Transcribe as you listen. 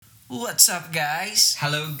What's up, guys?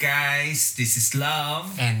 Hello, guys. This is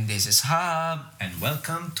Love, And this is Hub. and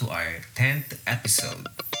welcome to our 10th episode.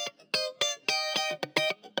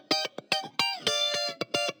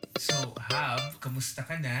 So, Hub, kamusta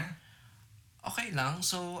ka na? Okay lang,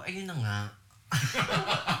 so ayun na nga.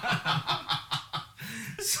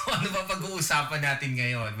 So, ano ba pag-uusapan natin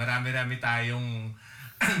ngayon? Marami-rami tayong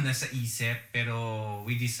nasa isip, pero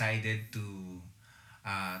we decided to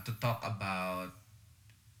talk about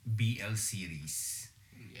BL series.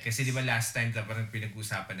 Kasi di ba last time parang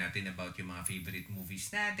pinag-usapan natin about yung mga favorite movies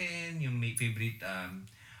natin, yung may favorite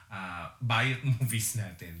bayot movies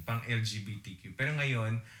natin, pang LGBTQ. Pero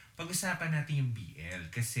ngayon, pag-usapan natin yung BL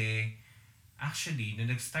kasi actually, nung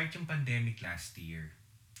nag-start yung pandemic last year,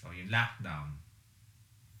 o yung lockdown,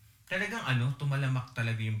 talagang tumalamak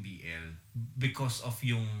talaga yung BL because of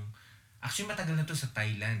yung actually matagal na to sa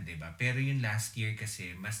Thailand, 'di ba? Pero yung last year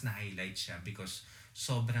kasi mas na-highlight siya because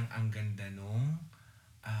sobrang ang ganda nung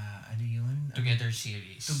ano yun? Together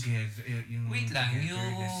series. Together yung Wait lang, Together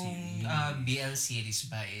yung na series. BL series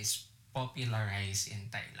ba is popularized in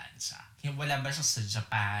Thailand sa? Yung wala ba siya sa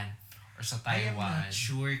Japan or sa I am Taiwan? not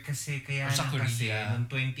sure kasi kaya Or sa lang kasi Korea. noong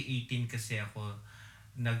 2018 kasi ako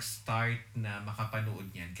nag-start na makapanood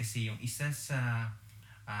niyan kasi yung isa sa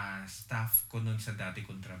staff ko noon sa dati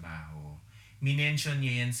kong trabaho, minention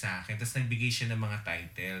niya yan sa akin, tapos nagbigay siya ng mga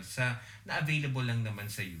titles na-available lang naman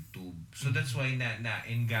sa YouTube. So that's why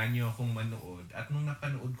na-engganyo akong manood at nung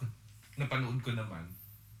napanood ko naman,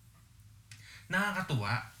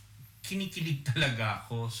 nakakatuwa, kinikilig talaga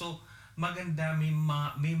ako. So maganda, may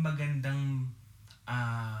magandang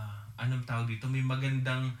anong tawag dito, may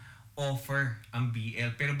magandang offer ang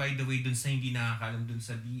BL. Pero by the way, dun sa hindi nakakaalam dun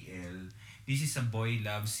sa BL, this is a boy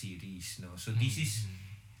love series, no? So this is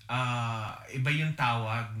iba yung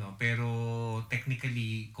tawag, no? Pero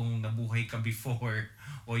technically kung nabuhay ka before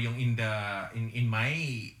o yung in my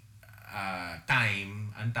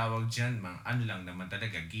time, ang tawag diyan ano lang naman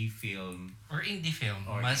talaga, gay film. Or indie film.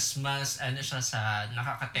 Or- mas ano siya sa Hindi,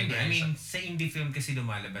 nakakategorize I mean, siya. sa indie film kasi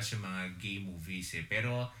lumalabas yung mga gay movies eh.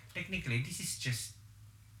 Pero technically, this is just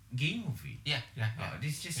gay movie. Yeah.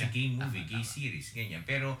 This is just a gay movie, gay Tama. series, ganyan.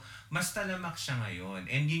 Pero mas talamak siya ngayon.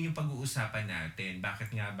 And yun yung pag-uusapan natin.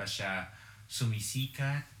 Bakit nga ba siya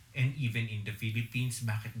sumisikat? And even in the Philippines,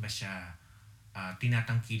 bakit ba siya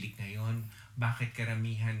tinatangkilik ngayon? Bakit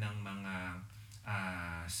karamihan ng mga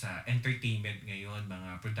sa entertainment ngayon,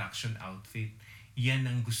 mga production outfit, yan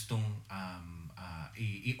ang gustong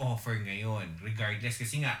i-offer ngayon. Regardless,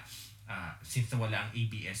 kasi nga, since nawala ang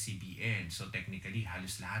ABS-CBN, so technically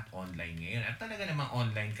halos lahat online ngayon at talaga namang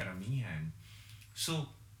online karamihan.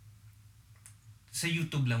 So sa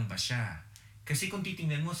YouTube lang ba siya? Kasi kung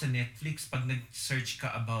titingnan mo sa Netflix, pag nag-search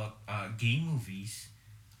ka about gay movies,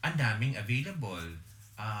 ang daming available.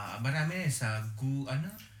 Marami rin sa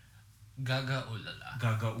Gaga ulala.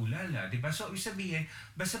 Gaga Ulala, 'di ba? So ibig sabihin,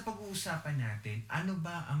 basta pag-uusapan natin ano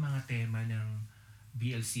ba ang mga tema ng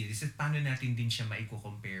BL series at paano natin din siya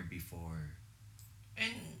maiko-compare before.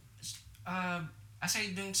 And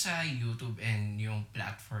aside dun sa YouTube and yung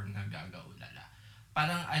platform na Gaga ulala,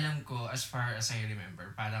 parang alam ko, as far as I remember,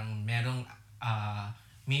 parang merong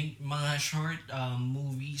may mga short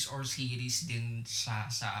movies or series din sa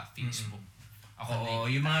Facebook. Oo,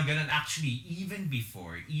 yung mga ganun. Actually, even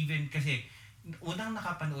before, even kasi, unang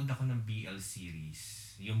nakapanood ako ng BL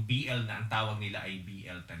series, yung BL na ang tawag nila ay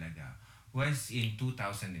BL talaga, was in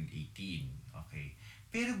 2018. Okay.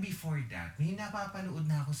 Pero before that, may napapanood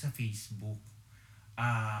na ako sa Facebook.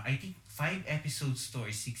 I think 5 episodes to or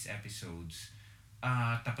 6 episodes.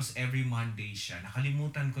 Tapos every Monday siya.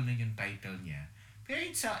 Nakalimutan ko na yung title niya. Pero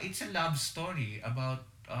it's a love story about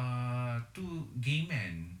two gay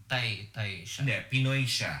men. Tay siya. Hindi, Pinoy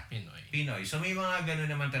siya. Pinoy. So may mga gano'n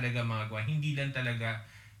naman talaga mga gawa. Hindi lang talaga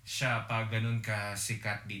siya pa ganun ka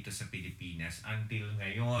sikat dito sa Pilipinas until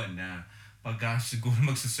ngayon na pagka siguro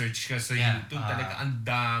magsa-search ka sa Yeah, YouTube, talaga ang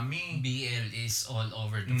dami. BL is all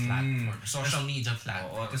over the platform. Social media Oo,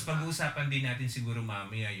 platform. tapos pag-uusapan din natin siguro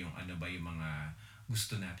mamaya yung ano ba yung mga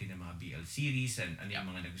gusto natin ng mga BL series and ano yung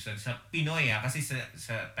mga nagustuhan sa Pinoy kasi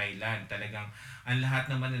sa Thailand talagang ang lahat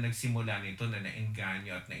naman na nagsimula nito na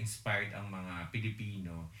naengganyo at na-inspired ang mga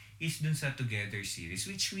Pilipino is dun sa Together series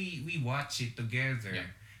which we watch it together. Yeah.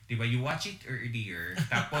 Diba? You watch it earlier,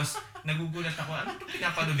 tapos nagugulat ako, ano itong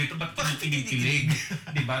pinapanood dito? Ba't kinikilig?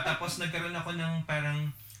 Diba? Tapos nagkaroon ako ng parang,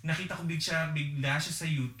 nakita ko bigla siya sa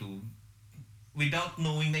YouTube, without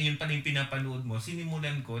knowing na yun pala yung pinapanood mo,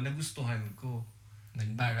 sinimulan ko, nagustuhan ko.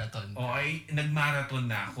 Nag-marathon. O ay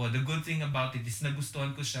nagmarathon na ako. The good thing about it is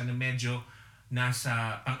nagustuhan ko siya na medyo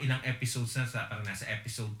nasa pang ilang episodes na parang nasa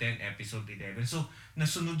episode 10, episode 11. So,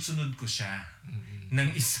 nasunod-sunod ko siya ng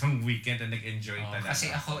isang weekend na nag-enjoy talaga.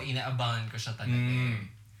 Kasi ako, inaabangan ko siya talaga.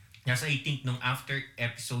 So, I think nung after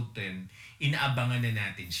episode 10, inaabangan na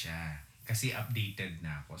natin siya. Kasi updated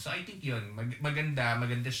na ako. So, I think yun,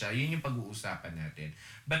 maganda siya. Yun yung pag-uusapan natin.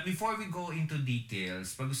 But before we go into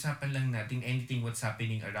details, pag-usapan lang natin anything what's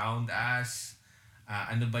happening around us.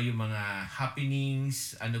 Ano ba yung mga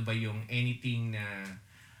happenings? Ano ba yung anything na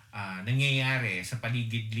nangyayari sa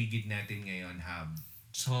paligid-ligid natin ngayon, Hab?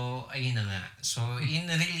 So, ayun na nga. So, in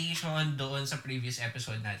relation doon sa previous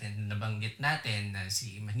episode natin, nabanggit natin na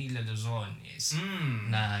si Manila Luzon is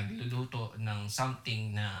nagluluto ng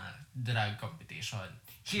something na drag competition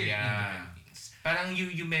here in the Philippines. Parang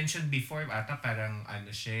you mentioned before, ata parang ano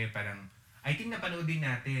siya, parang I think napanood din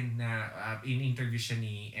natin na in-interview siya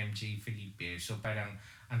ni MJ Felipe. So parang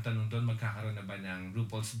ang tanong doon, magkakaroon na ba ng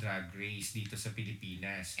RuPaul's Drag Race dito sa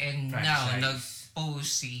Pilipinas? And now,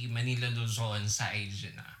 nag-post si Manila Luzon sa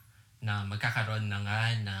IG na magkakaroon na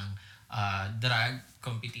nga ng drag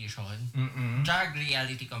competition, drag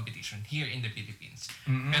reality competition here in the Philippines.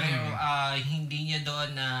 Pero hindi niya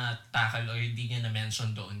doon na-tackle o hindi niya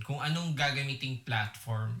na-mention doon kung anong gagamiting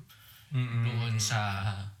platform doon sa...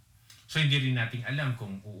 So hindi rin natin alam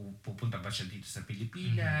kung pupunta ba siya dito sa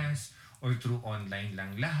Pilipinas or through online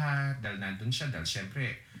lang lahat dahil nandun siya, dahil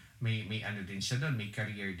syempre may ano din siya doon, may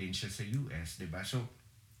career din siya sa US, diba? So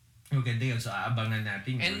maganda yun, so aabangan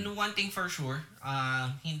natin yun. And one thing for sure,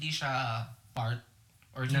 hindi siya part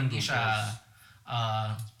or hindi siya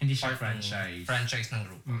franchise ng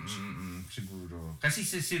RuPaul's. Siguro. Kasi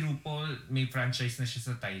si RuPaul, may franchise na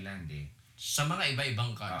siya sa Thailand eh. Sa mga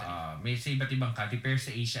iba-ibang country. May sa iba't ibang country, pero sa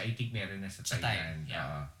Asia, I think meron na sa Thailand.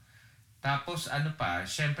 Tapos ano pa,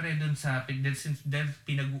 syempre dun sa, dahil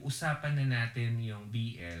pinag-uusapan na natin yung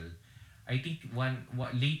BL, I think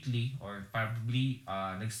lately, or probably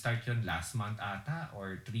nag-start yun last month ata,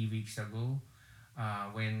 or 3 weeks ago,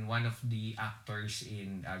 when one of the actors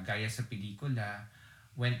in Gaya sa Pelikula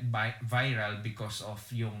went viral because of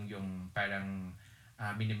yung parang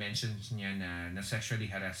minimension niya na sexually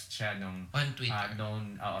harassed siya nung on Twitter.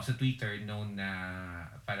 Sa Twitter known na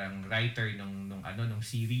parang writer nung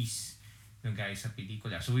series ng Guys sa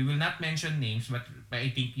Pelikula. So we will not mention names, but I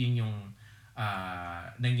think yun yung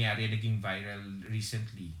nangyari, naging viral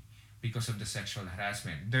recently because of the sexual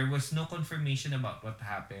harassment. There was no confirmation about what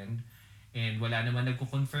happened, and wala naman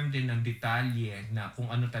nagko-confirm din ng detalye na kung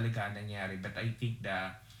ano talaga nangyari. But I think the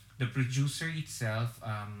producer itself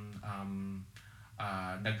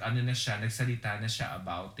nagsalita na siya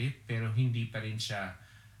about it, pero hindi pa rin siya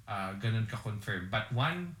ganun ka-confirm. But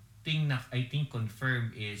one thing na I think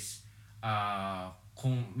confirmed is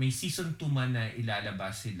kung may season 2 man na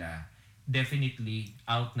ilalabas sila, definitely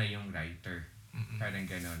out na yung writer. Parang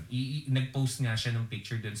ganun. Nag-post nga siya ng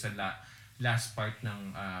picture dun sa last part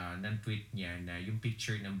ng tweet niya, na yung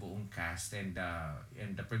picture ng buong cast and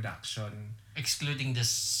the production, excluding the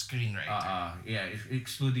screenwriter.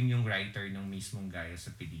 Excluding yung writer ng mismong Gaya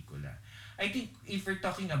sa Pelikula. I think if we're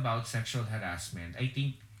talking about sexual harassment, I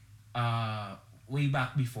think way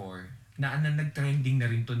back before na nag-trending na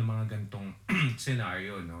rin to ng mga gantong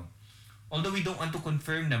scenario, no? Although we don't want to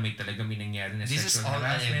confirm na may nangyari na this sexual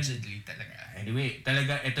harassment. This is all allegedly talaga. Anyway,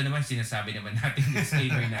 talaga, ito naman sinasabi naman natin,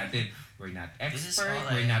 disclaimer natin. We're not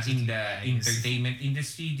expert, we're not in the entertainment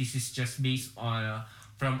industry. This is just based on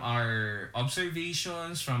from our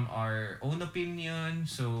observations, from our own opinion.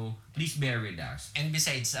 So, please bear with us. And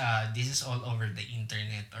besides, this is all over the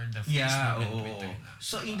internet or the Facebook and Twitter.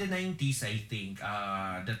 So, in the 90s, I think,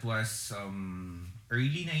 that was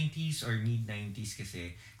early 90s or mid-90s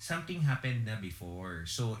kasi, something happened na before.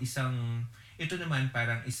 So, ito naman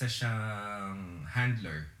parang isa siyang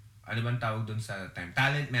handler. Ano bang tawag doon sa time?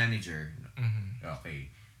 Talent manager.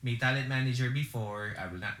 Okay. May talent manager before, I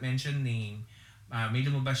will not mention name. May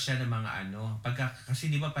lumabas siya ng mga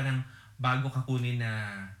kasi di ba parang bago ka kunin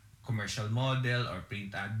na commercial model or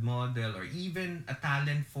print ad model or even a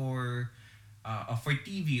talent for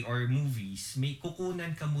TV or movies, may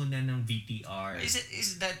kukunan ka muna ng VTR.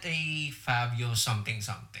 Is that a Fabio something?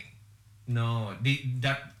 No,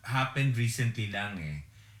 that happened recently lang eh.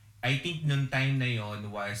 I think nung time na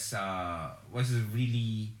yon was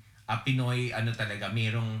really Pinoy talaga,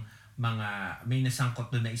 may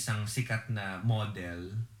nasangkot doon na isang sikat na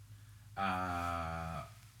model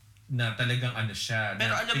na talagang siya,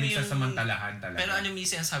 pero na pinasasamantalahan talaga. Pero ano yung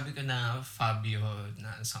sinasabi ko na Fabio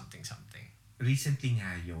na something? Recently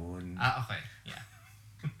nga yun. Okay. Yeah.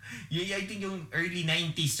 I think yung early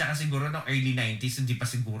 90s, tsaka siguro ng early 90s, hindi pa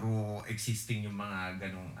siguro existing yung mga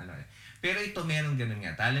ganong ano. Pero ito, meron ganun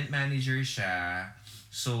nga. Talent manager siya.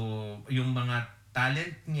 So, yung mga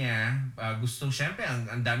talent niya, gusto, syempre,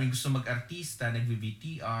 ang daming gusto mag-artista,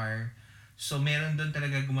 nag-VTR. So, meron doon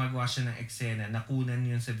talaga gumagawa siya ng eksena. Nakunan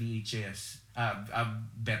yun sa VHS,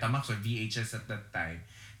 Betamax or VHS at that time.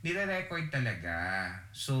 Nire-record talaga.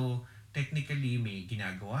 So, technically may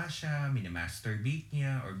ginagawa siya, minamasturbate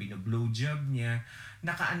niya, or bino-blowjob niya.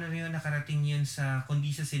 Nakaano yun, nakarating yun sa,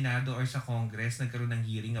 kundi sa Senado or sa Congress, nagkaroon ng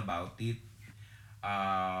hearing about it.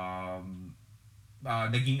 Um,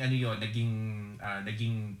 Naging ano yun,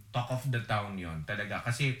 naging talk of the town yon talaga.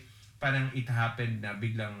 Kasi parang it happened na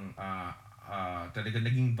biglang talaga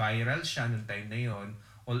naging viral siya nung time na yon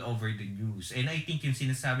all over the news. And I think yung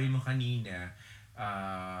sinasabi mo kanina,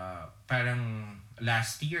 parang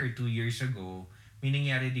last year, 2 years ago, may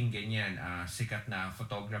nangyari din ganyan. Sikat na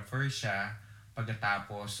photographer siya.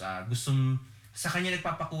 Pagkatapos, sa kanya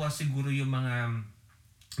nagpapakuha siguro yung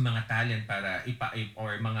mga talent para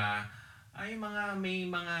or mga may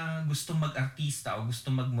mga gustong mag-artista o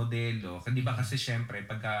gustong magmodelo. Di ba kasi syempre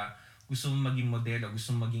pagka gusto mong maging modelo,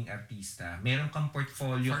 gusto mong maging artista, meron kang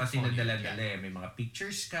portfolio kasi na dala-dala. Yeah. May mga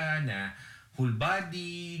pictures ka na full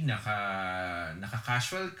body,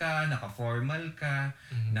 naka-casual ka, naka-formal ka,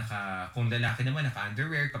 kung lalaki naman,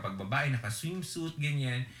 naka-underwear, kapag babae, naka-swimsuit,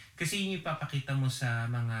 ganyan. Kasi yun yung ipapakita mo sa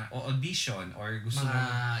mga audition or gusto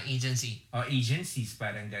mga agency. O agencies,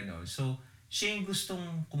 parang gano'n. So, siya yung gustong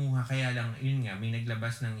kumuha. Kaya lang, yun nga, may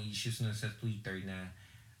naglabas ng issues nun sa Twitter na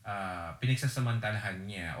pinagsasamantalahan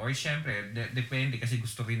niya. Or syempre, depende kasi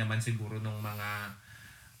gusto rin naman siguro ng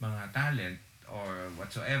mga talent or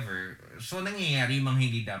whatsoever. So, nangyayari yung mga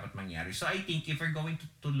hindi dapat mangyari. So, I think if we're going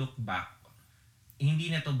to look back,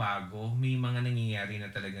 hindi na to bago. May mga nangyayari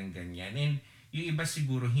na talagang ganyan. And yung iba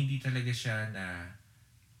siguro, hindi talaga siya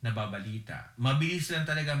nababalita. Mabilis lang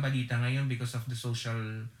talaga ang balita ngayon because of the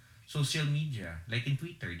social media. Like in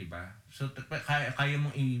Twitter, di ba? So, kaya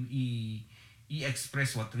mong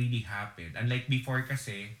i-express what really happened. Unlike before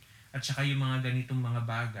kasi, at saka yung mga ganitong mga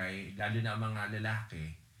bagay, lalo na ang mga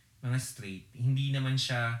lalaki, mga straight, hindi naman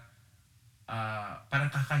siya parang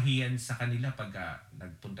kakahiyan sa kanila pag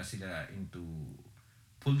nagpunta sila into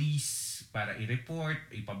police para i-report,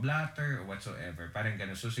 ipablatter, or whatsoever. Parang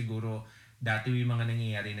gano'n. So siguro, dati may mga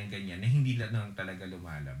nangyayari ng ganyan na hindi lang talaga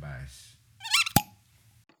lumalabas.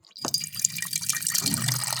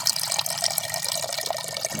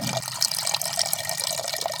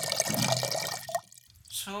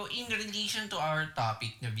 So, in relation to our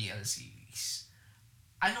topic na BL series,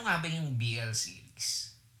 ano nga ba yung BL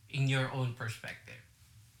series? In your own perspective?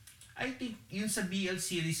 I think yun sa BL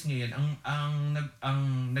series ngayon, ang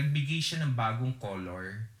nagbigay siya ng bagong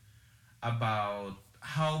color about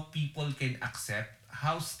how people can accept,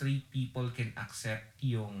 how straight people can accept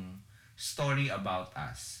yung story about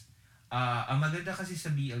us. Ang maganda kasi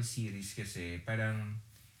sa BL series kasi parang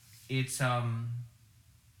it's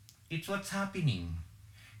what's happening.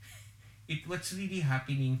 What's really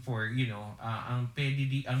happening for, ang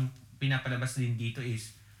pinapalabas din dito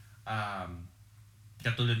is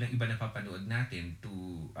katulad ng iba na papanood natin to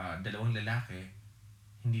dalawang lalaki,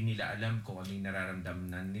 hindi nila alam kung ano yung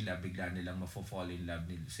nararamdaman nila, bigla nilang mafo-fall in love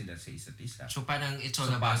sila sa isa't isa. So parang it's all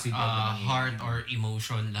about heart or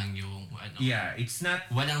emotion lang yung ano. Yeah, it's not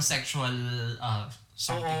walang sexual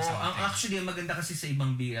something. Actually, ang maganda kasi sa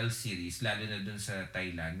ibang BL series, lalo na dun sa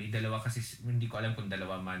Thailand, may dalawa kasi, hindi ko alam kung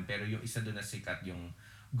dalawa man, pero yung isa dun na sikat yung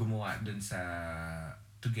gumawa dun sa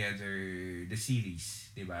Together the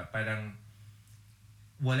series, 'di ba? Parang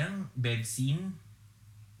walang bed scene,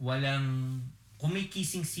 kung may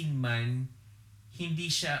kissing scene man, hindi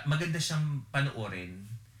siya, maganda siyang panoorin.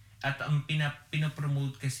 At ang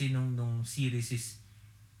pinapromote kasi nung series is,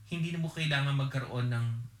 hindi mo kailangan magkaroon ng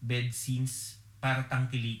bed scenes para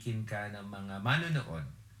tangkilikin ka ng mga manonood.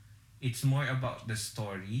 It's more about the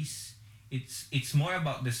stories. It's more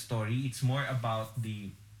about the story. It's more about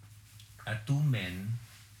the two men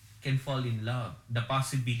can fall in love. The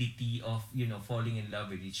possibility of, falling in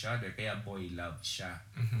love with each other. Kaya boy love siya.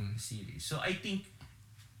 Series. So I think,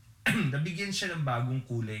 nabigyan siya ng bagong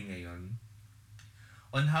kulay ngayon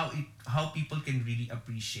on how people can really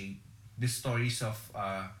appreciate the stories of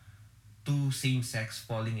two same-sex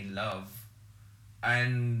falling in love.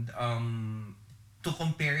 And to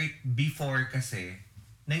compare it before kasi,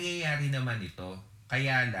 nangyayari naman ito.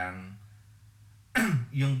 Kaya lang,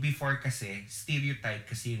 yung before kasi, stereotype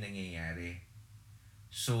kasi yung nangyayari.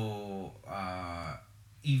 So,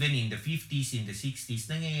 even in the 50s, in the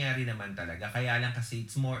 60s, nangyayari naman talaga. Kaya lang kasi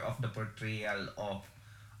it's more of the portrayal of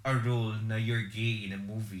a role na you're gay in a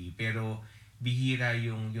movie, pero bihira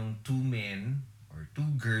yung two men or two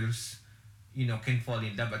girls, can fall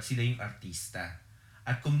in love at sila yung artista.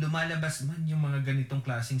 At kung lumalabas man yung mga ganitong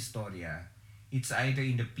klaseng storya, it's either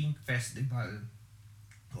in the Pink Festival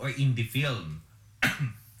or in the film.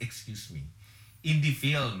 Excuse me. In the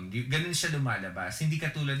film, ganun siya lumalabas. Hindi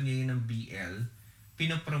katulad ngayon ng BL,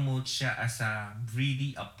 pinopromote siya as a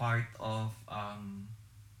really a part of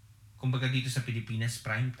kumbaga dito sa Pilipinas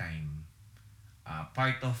prime time.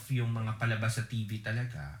 Part of yung mga palabas sa TV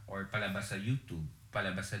talaga or palabas sa YouTube,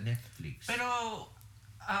 palabas sa Netflix. Pero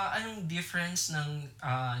anong difference ng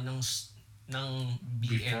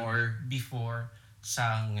BL before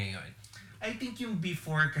sa ngayon? I think yung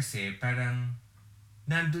before kasi parang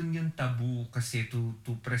nandun yung taboo kasi to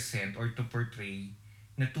present or to portray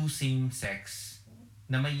na two same sex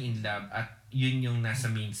na may in love at yun yung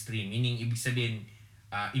nasa mainstream. Meaning, ibig sabihin,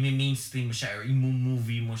 i-mainstream mo siya or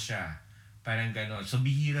i-movie mo siya. Parang ganon. So,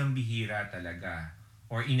 bihirang-bihira talaga.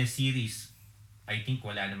 Or in a series, I think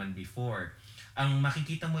wala naman before. Ang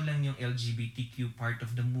makikita mo lang yung LGBTQ part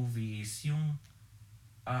of the movie is yung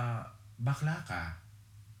bakla ka,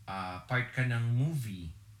 part ka ng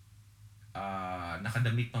movie,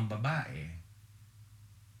 nakadamit pang babae,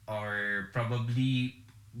 or probably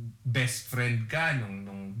best friend ka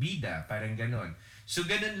nung bida, parang ganon. So,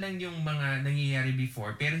 ganon lang yung mga nangyayari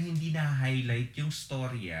before, pero hindi na-highlight yung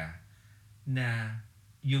storya na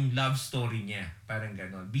yung love story niya, parang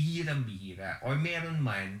ganon. Bihirang-bihira. Or meron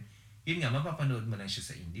man, yun nga, mapapanood mo lang siya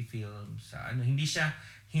sa indie film, sa hindi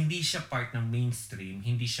siya part ng mainstream,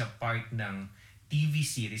 hindi siya part ng TV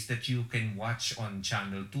series that you can watch on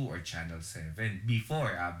Channel 2 or Channel 7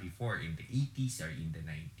 before in the 80s or in the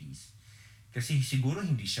 90s. Kasi siguro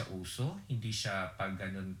hindi siya uso, hindi siya pag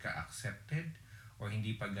ganun ka-accepted, or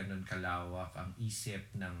hindi pag ganun kalawak ang isip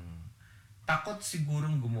ng takot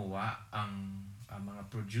sigurong gumawa ang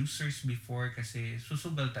mga producers before kasi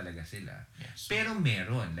susugal talaga sila. Yes. Pero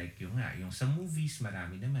meron, like yung sa movies,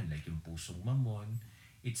 marami naman, like yung Pusong Mamon,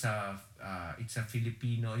 it's a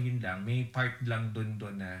Filipino, yun lang, may part lang doon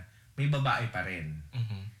na may babae pa rin.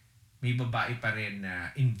 Mm-hmm. May babae pa rin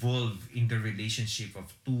na involved in the relationship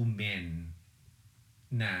of two men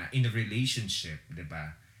na in a relationship, di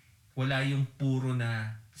ba? Wala yung puro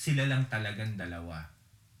na sila lang talagang dalawa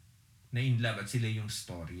na in love at sila yung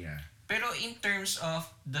storya. Pero in terms of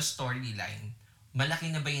the storyline,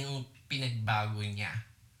 malaki na ba yung pinagbago niya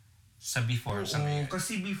sa before sa ngayon?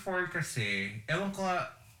 Kasi before ewan ko,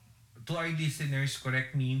 to our listeners,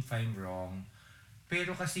 correct me if I'm wrong,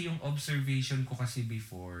 pero kasi yung observation ko kasi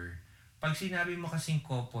before, pag sinabi mo kasing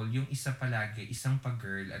couple, yung isa palagi, isang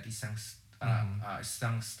pa-girl at isang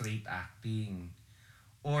straight acting.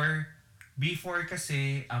 Or, before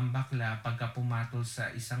kasi, ang bakla, pagka pumatol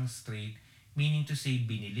sa isang straight, meaning to say,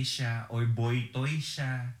 binili siya, or boy toy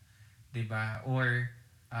siya, 'di ba? Or,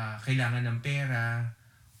 kailangan ng pera,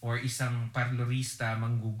 or isang parlorista,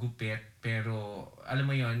 manggugupit, pero, alam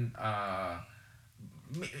mo yon,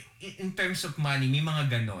 in terms of money, may mga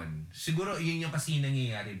ganon. Siguro, yun yung kasi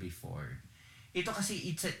nangyayari before. Ito kasi,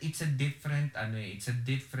 it's a different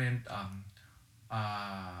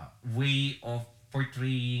way of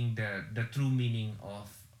portraying the true meaning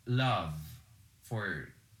of love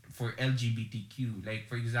for LGBTQ.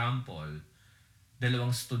 Like for example,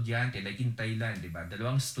 dalawang estudyante, like in Thailand, 'di ba?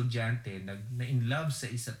 Dalawang estudyante na in love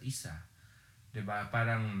sa isa't isa. 'Di ba?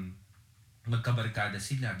 Parang magkabarkada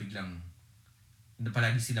sila, biglang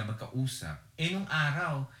palagi sila magkausap. Nung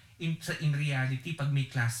araw, in reality, pag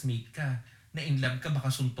may classmate ka, na in love ka,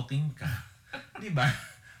 baka suntukin ka. 'Di ba?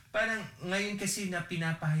 Parang ngayon kasi na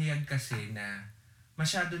pinapahayag kasi na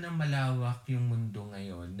masyado nang malawak yung mundo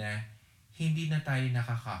ngayon na hindi na tayo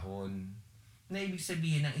nakakahon. Na ibig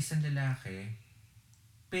sabihin ng isang lalaki,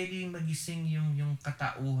 pwedeng magising yung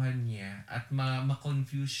katauhan niya at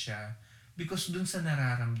ma-confuse siya because dun sa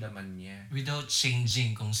nararamdaman niya. Without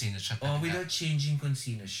changing kung sino siya talaga. Without changing kung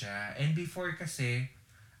sino siya. And before kasi,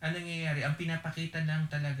 ang nangyayari, ang pinapakita lang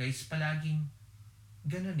talaga is palaging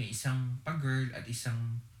ganun isang pa-girl at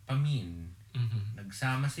isang pamin. Mm-hmm.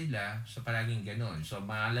 Nagsama sila, so palaging ganun. So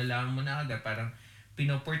maalalaman mo na agad, parang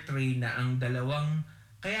pinoportray na ang dalawang,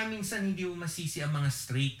 kaya minsan hindi mo masisi ang mga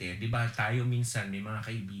straight di ba? Tayo minsan, may mga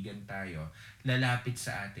kaibigan tayo, lalapit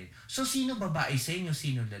sa atin. So sino babae sa inyo,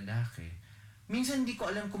 sino lalaki? Minsan hindi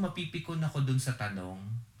ko alam kung mapipikon ako dun sa tanong.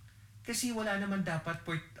 Kasi wala naman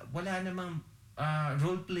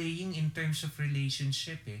role playing in terms of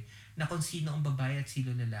relationship na kung sino ang babae at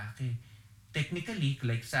sino lalaki. Technically,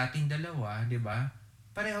 like sa ating dalawa, di ba?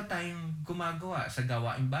 Pareho tayong gumagawa sa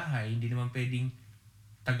gawaing bahay. Hindi naman pwedeng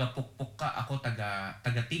taga-pukpok ka, ako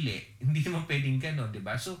taga-tili. Hindi naman pwedeng gano'n, di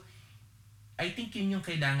ba? So, I think yun yung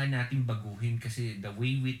kailangan natin baguhin kasi the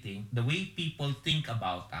way we think, the way people think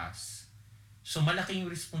about us. So, malaking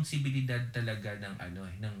responsibilidad talaga ng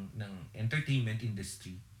ng entertainment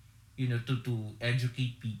industry, to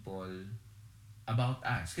educate people about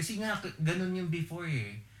us. Kasi nga, ganun yung before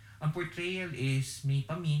eh. Ang portrayal is may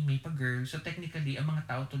pa-mean, may pa-girl. So technically, ang mga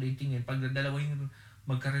tao tuloy tingin, pag dalawa yung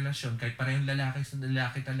magkarelasyon, kahit parehong lalaki sa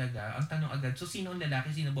lalaki talaga, ang tanong agad, so sino ang lalaki,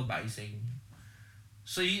 sino babae sa inyo?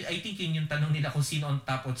 So I think yun yung tanong nila kung sino ang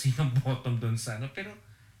top at sino ang bottom doon sa Pero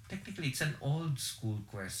technically, it's an old school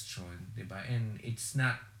question, di ba? And it's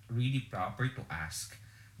not really proper to ask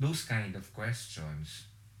those kind of questions.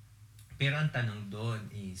 Pero ang tanong doon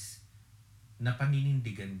is,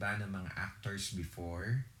 napaninindigan ba ng mga actors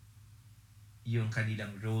before yung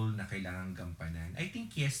kanilang role na kailangang gampanan? I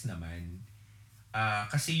think yes naman.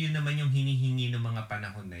 Kasi yun naman yung hinihingi ng mga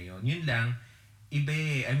panahon na yun. Yun lang, iba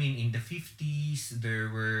eh. I mean, in the 50s,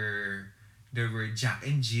 there were Jack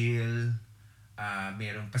and Jill,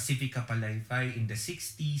 merong Pacifica Palaifay in the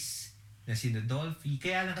 60s, na sina Dolphy.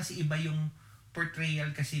 Kaya lang kasi iba yung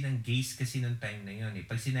portrayal kasi ng gays kasi ng time na yun eh.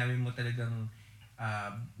 Pag sinabi mo talagang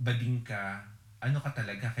bading ka, ano ka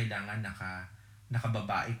talaga, kailangan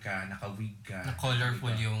nakababae ka, naka-wig ka.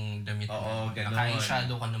 Na-colorful yung damit mo. Oo, ganon.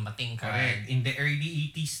 Naka-eyeshadow ka ng matingkad. Correct. In the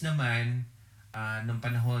early 80s naman, nung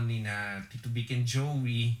panahon ni na Tito Vic and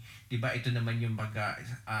Joey, di ba, ito naman yung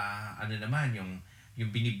yung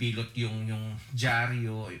binibilot yung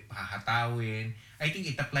dyaryo, hahatawin. I think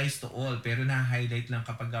it applies to all, pero na-highlight lang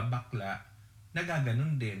kapag bakla,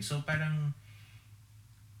 nagaganon din. So parang,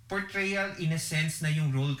 portrayal in a sense na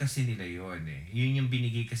yung role kasi nila yon eh. Yun yung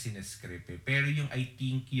binigay kasi na script eh. Pero yung I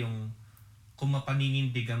think yung kung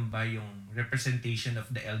mapaninindigan ba yung representation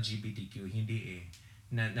of the LGBTQ, hindi eh.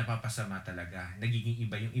 Napapasama talaga. Nagiging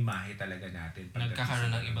iba yung imahe talaga natin.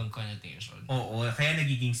 Nagkakaroon ng ibang connotation. Oo, kaya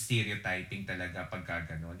nagiging stereotyping talaga pagka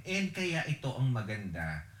ganon. And kaya ito ang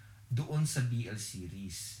maganda doon sa BL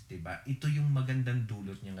series, 'di ba? Ito yung magandang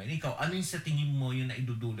dulot niya ngayon. Ikaw, ano yung sa tingin mo yung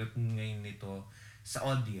naidudulot ngayon nito sa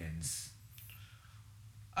audience?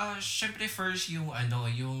 Syempre first yung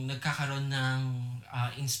nagkakaroon ng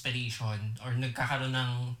inspiration or nagkakaroon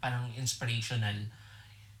ng parang inspirational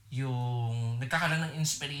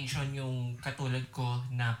yung katulad ko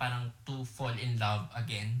na parang to fall in love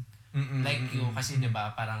again. Kasi 'di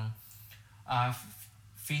ba parang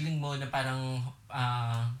feeling mo na parang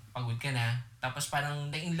pagod ka na tapos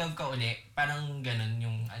parang na-in love ka uli, parang ganun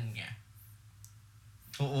yung niya.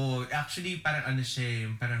 Oo, actually parang siya,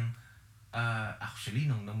 parang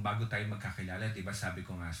actually nung bago tayo magkakilala, 'di ba, sabi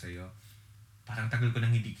ko nga sa iyo, parang tagal ko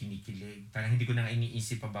nang hindi kinikilig. Parang hindi ko nang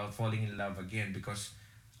iniisip about falling in love again because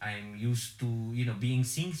I'm used to, being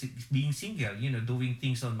single, doing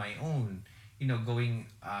things on my own, going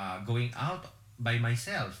out by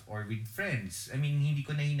myself or with friends. I mean, hindi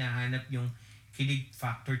ko na hinahanap yung kilig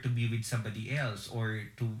factor to be with somebody else or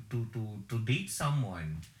to date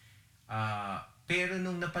someone. Pero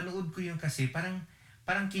nung napanood ko yung kasi, parang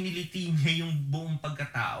kiniliti niya yung buong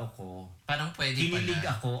pagkatao ko. Parang pwede kinilig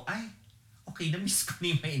pala. Ako, ay, okay, na-miss ko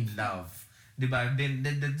na in love. Diba? Then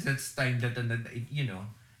that's time that,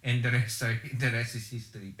 and the rest is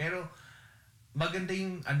history. Pero, maganda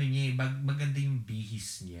yung, maganda yung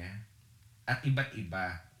bihis niya. At iba't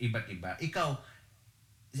iba. Ikaw,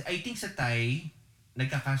 I think sa Thai,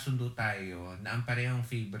 nagkakasundo tayo na ang parehong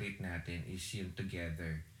favorite natin is yung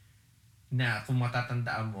Together. Na kung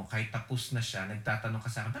matatandaan mo, kahit tapos na siya, nagtatanong ka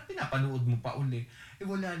sa akin, ba't pinapanood mo pa uli?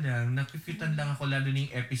 Wala lang, nakikitan lang ako, lalo na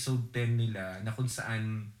yung episode 10 nila, na kung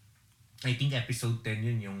saan, I think episode 10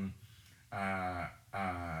 yun yung,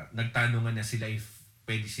 nagtanungan na sila if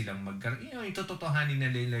pwede silang itototohanin na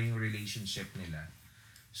nila yung relationship nila.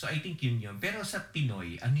 So I think yun. Pero sa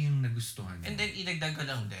Pinoy, ano yung nagustuhan mo? And then, idagdag ko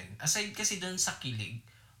lang din, aside kasi dun sa kilig,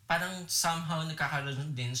 parang somehow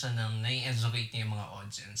nagkakaroon din siya ng nai-educate niya yung mga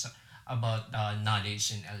audience about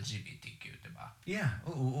knowledge in LGBTQ, diba? Yeah,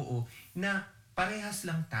 oo. Na parehas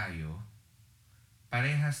lang tayo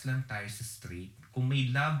sa street. Kung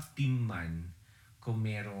may love team man, kung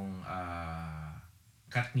merong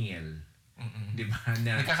Katniel, di ba?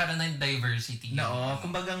 Nagkakaroon ng diversity.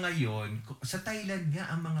 Kumbaga ngayon, sa Thailand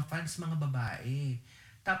nga, ang mga fans, mga babae.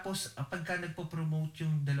 Tapos, pagka nagpo-promote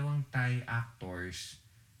yung dalawang Thai actors,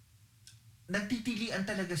 nagtitilian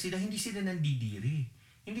talaga sila, hindi sila nandidiri.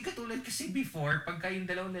 Hindi katulad kasi before, pagka yung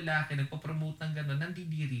dalawang lalaki nagpo-promote ng gano'n,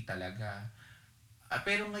 nandidiri talaga.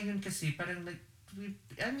 Pero ngayon kasi, parang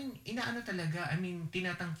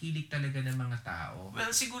tinatangkilik talaga ng mga tao.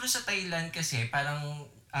 Well, siguro sa Thailand kasi, parang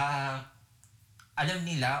alam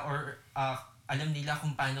nila or alam nila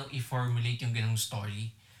kung paano i-formulate yung ganong story.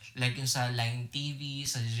 Like yung sa Line TV,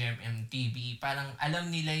 sa GMM TV, parang alam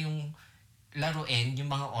nila yung laruin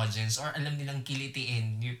yung mga audience or alam nilang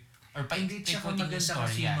kilitiin or Hindi, tsaka paikutin yung maganda kasi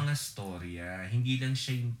storya. yung mga storya. Hindi lang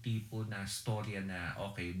siya yung tipo na storya na,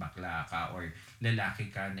 okay, bakla ka or lalaki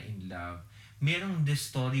ka na in love. Merong the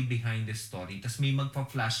story behind the story. Tapos may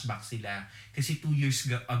magpa-flashback sila. Kasi 2 years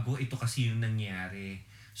ago, ito kasi yung nangyari.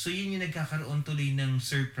 So yun yung nagkakaroon tuloy ng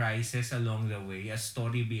surprises along the way. A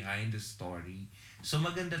story behind the story. So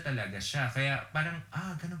maganda talaga siya. Kaya parang,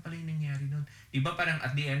 ganun pala yung nangyari nun. Diba parang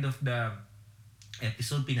at the end of the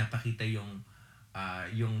episode, pinapakita yung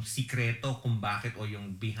sikreto kung bakit o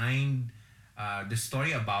yung behind the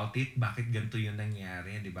story about it, bakit ganito yung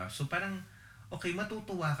nangyari, di ba? So parang, okay,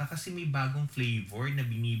 matutuwa ka kasi may bagong flavor na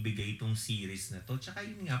binibigay itong series na to. Tsaka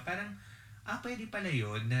yun nga, parang, pwede pala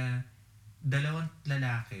yun na dalawang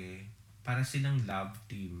lalaki, para silang love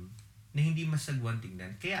team, na hindi masagwan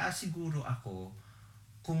tingnan. Kaya siguro ako,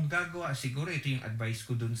 kung gagawa, siguro ito yung advice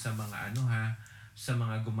ko dun sa mga sa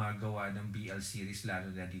mga gumagawa ng BL series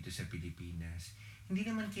lalo na dito sa Pilipinas. Hindi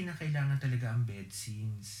naman kinakailangan talaga ang bed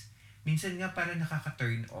scenes. Minsan nga para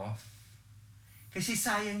nakaka-turn off. Kasi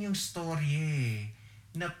sayang yung story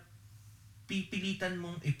na pipilitan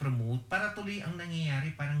mong i-promote para tuloy ang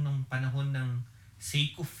nangyayari parang nung panahon ng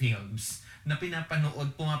Seiko Films na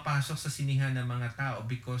pinapanood, pumapasok sa sinihan ng mga tao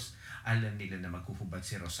because alam nila na maghuhubad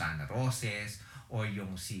si Rosana Roses o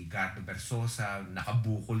yung si Gato Versosa,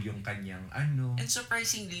 nakabukol yung kanyang And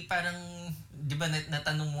surprisingly, parang, di ba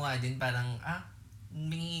natanong mo nga din, parang,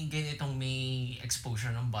 may ganitong may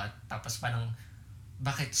exposure ng bot, tapos parang,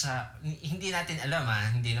 bakit hindi natin alam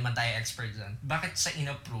hindi naman tayo expert dyan, bakit sa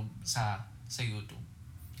in-approve sa YouTube?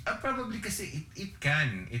 Probably kasi it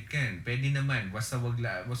can. Pwede naman. Basta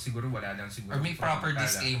siguro wala lang siguro. Or may proper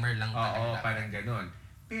disclaimer lang talaga. Oo, parang ganon.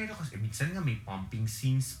 Pero kasi minsan nga may pumping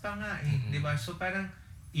scenes pa nga Mm-hmm. 'di ba? So parang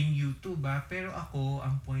in YouTube pero ako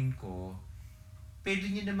ang point ko, pwede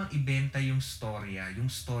niyo namang ibenta yung storya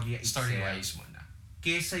itself. Story-wise muna.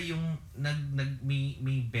 Kesa yung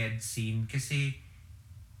may bed scene kasi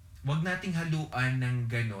wag nating haluan ng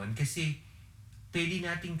ganon kasi pwede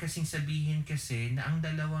nating kasing sabihin kasi na ang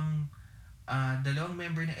dalawang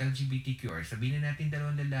member ng LGBTQ or sabihin na natin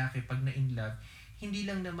dalawang lalaki pag na in love, hindi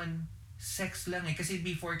lang naman sex lang kasi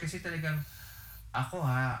before kasi talagang ako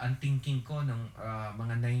ang thinking ko ng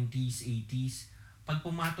mga 90s, 80s, pag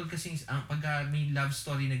pumatol kasi pag may love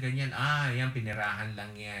story na ganyan, yan pinirahan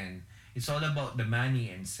lang yan. It's all about the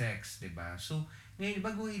money and sex, 'di ba? So, ngayon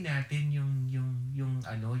baguhin natin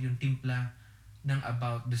yung timpla ng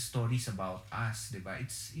about the stories about us, 'di ba?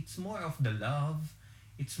 It's more of the love,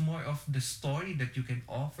 it's more of the story that you can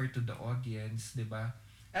offer to the audience, 'di ba?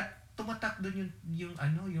 At tumatak doon yung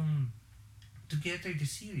Together the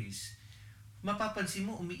series. Mapapansin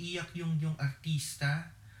mo umiiyak yung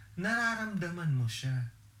artista, nararamdaman mo siya.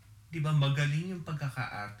 'Di ba? Magaling yung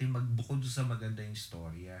pagkakaarte, magbukod sa maganda yung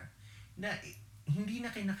storya. Na hindi na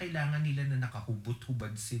kinakailangan nila na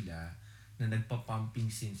nakahubot-hubad sila, na nagpa-pumping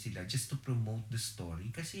scene sila just to promote the story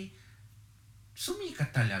kasi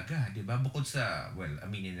sumikat talaga, 'di ba? Bukod sa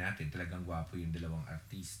aminin natin, talagang gwapo yung dalawang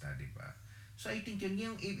artista, 'di ba? So I think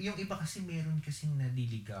yung iba kasi meron kasing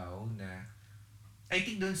naliligaw na I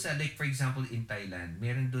think doon sa like for example in Thailand,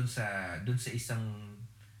 meron doon sa isang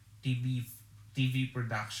TV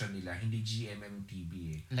production nila, hindi GMM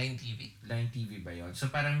TV Line TV. Line TV ba 'yon? So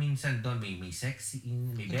parang minsan doon may sex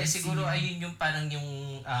scene, may bed Hindi, siguro scene. ayun yung parang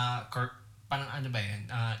yung parang ano ba yun,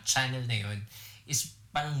 channel na yun is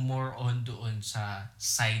parang more on doon sa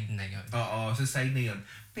side na yun. Oo, sa side na 'yon.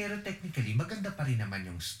 Pero technically, maganda pa rin naman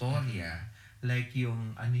yung storya. Like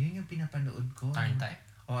yung, yun yung pinapanood ko? Turn type.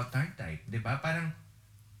 Turn type. 'Di ba? Parang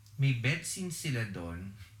may bed scene sila doon.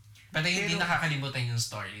 Pero hindi nakakalimutan yung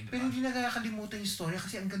story, di ba? Pero hindi nakakalimutan yung storya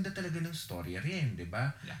kasi ang ganda talaga ng storya rin, 'di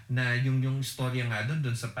ba? Yeah. Na yung storya nga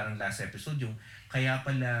doon sa parang last episode, yung kaya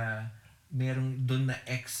pala merong doon na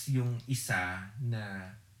ex yung isa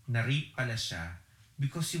na rape pala siya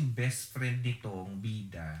because yung best friend nitong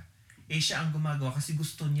bida siya ang gumagawa kasi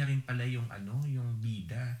gusto niya rin pala yung yung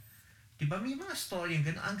bida. 'Di ba? May mga story ang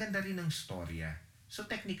ganda. Ang ganda rin ng storya. So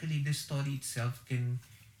technically the story itself can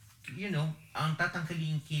ang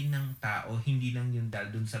tatangkilikin ng tao hindi lang yung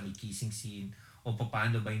dahil dun sa may kissing scene o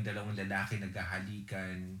paano ba yung dalawang lalaki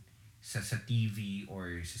naghahalikan sa TV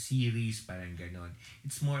or sa series, parang ganon.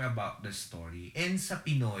 It's more about the story. And sa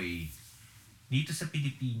Pinoy, dito sa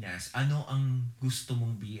Pilipinas, ano ang gusto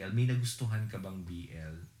mong BL? May nagustuhan ka bang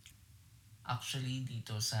BL? Actually,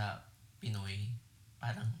 dito sa Pinoy,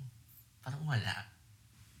 parang wala.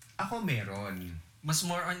 Ako meron. Mas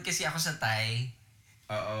more on kasi ako sa Thai.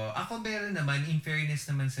 Oo. Ako meron naman, in fairness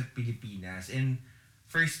naman sa Pilipinas. And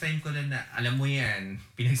first time ko na, alam mo yan,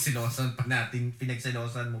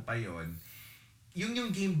 pinagsilosan mo pa yon. Yung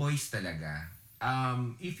Game Boys talaga.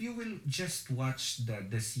 If you will just watch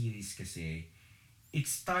the series kasi,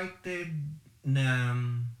 it started na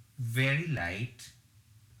very light,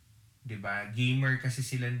 'di ba? Gamer kasi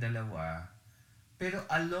silang dalawa. Pero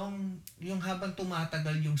along yung habang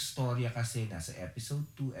tumatagal yung storya kasi nasa episode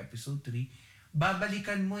 2, episode 3,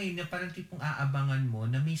 babalikan mo na parang tipong aabangan mo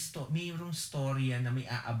na mayroong storya na may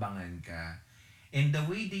aabangan ka. And the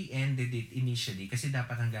way they ended it initially, kasi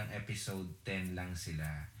dapat hanggang episode 10 lang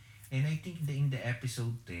sila. And I think in the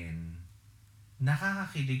episode 10,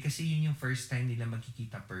 nakakakilig kasi yun yung first time nila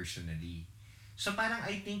magkikita personally. So parang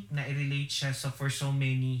I think na-relate siya for so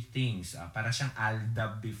many things. Para siyang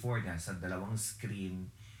Aldab before na sa dalawang screen.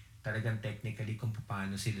 Talagang technically kung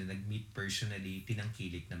paano sila nag-meet personally,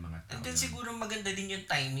 tinangkilik ng mga tao. And then siguro maganda din yung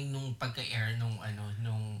timing nung pagka-air nung I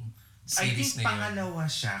series think na yun. pangalawa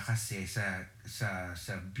siya kasi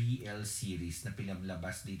sa BL series na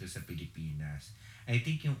pinalabas dito sa Pilipinas. I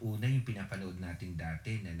think yung una yung pinapanood natin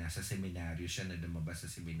dati na nasa seminaryo siya, na lumabas sa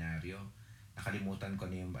seminaryo. Nakalimutan ko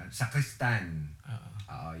na yung sa Kristan.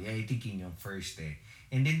 Yeah, I think yun yung first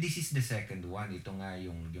And then this is the second one. Ito nga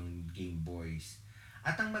yung Game Boys.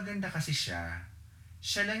 At ang maganda kasi siya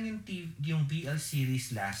lang yung BL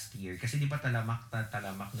series last year kasi di ba talamak na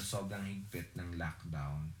sobrang higpit ng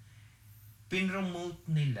lockdown. Pinromote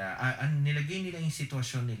nila, nilagay nila yung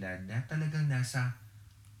sitwasyon nila na talagang nasa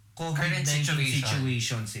COVID-19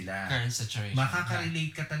 situation sila. Current situation.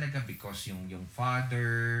 Makaka-relate ka talaga because yung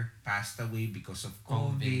father passed away because of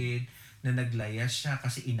COVID. Na naglayas siya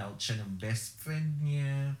kasi in-out siya ng best friend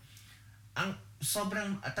niya.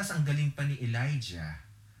 Atas ang galing pa ni Elijah.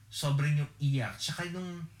 Sobrang yung iyak. Tsaka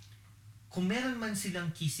kung meron man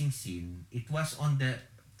silang kissing scene, it was on the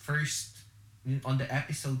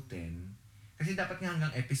episode 10. Kasi dapat nga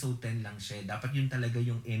hanggang episode 10 lang siya. Dapat yun talaga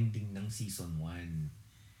yung ending ng season 1.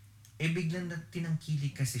 Biglang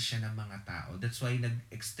tinangkilik kasi siya ng mga tao. That's why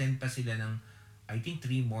nag-extend pa sila ng, I think,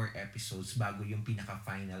 3 more episodes bago yung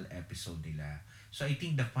pinaka-final episode nila. So, I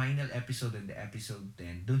think the final episode and the episode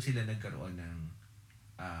 10, doon sila nagkaroon ng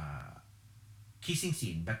kissing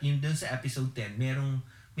scene. But yun doon sa episode 10,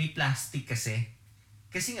 may plastic kasi.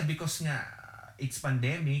 Kasi nga, because nga, it's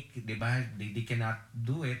pandemic, di ba? They cannot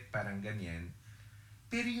do it, parang ganyan.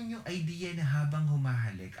 Pero yung idea na habang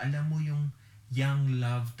humahalik, alam mo yung young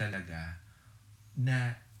love talaga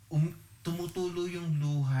na tumutulo yung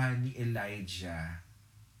luha ni Elijah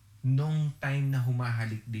nung time na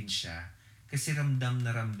humahalik din siya kasi ramdam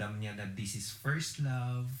niya na this is first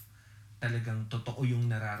love, talagang totoo yung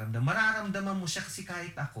mararamdaman mo siya. Kasi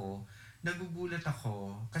kahit ako nagugulat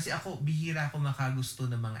ako kasi ako bihira ako makagusto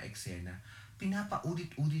ng mga eksena,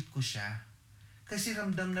 pinapaulit-ulit ko siya kasi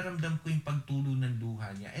ramdam ko yung pagtulo ng luha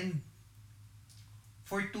niya. And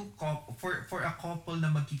for a couple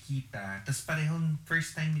na magkikita, tas parehong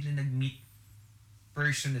first time nila nag-meet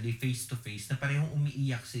personally, face to face, na parehong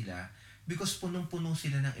umiiyak sila because punong-puno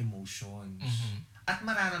sila ng emotions. Mm-hmm. At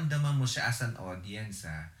mararamdaman mo siya as an audience.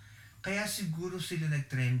 Kaya siguro sila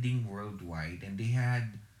nag-trending worldwide and they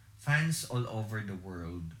had fans all over the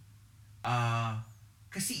world.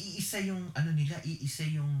 Kasi iisa yung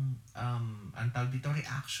ang tawag dito,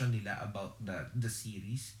 reaction nila about the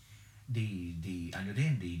series. They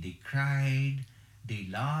cried,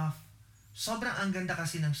 they laughed. Sobrang ang ganda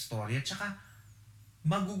kasi ng story. At saka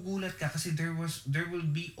magugulat ka kasi there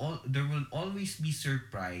will always be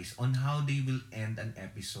surprise on how they will end an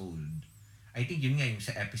episode. I think yun nga yung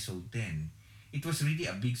sa episode 10. It was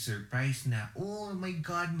really a big surprise na, oh my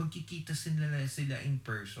God, magkikita sila in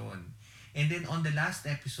person. And then on the last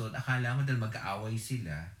episode, akala mo dahil mag-aaway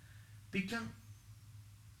sila, biglang,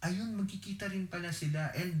 ayun, magkikita rin pala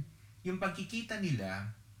sila. And yung pagkikita nila,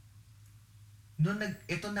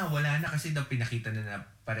 wala na kasi daw pinakita na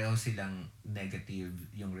pareho silang negative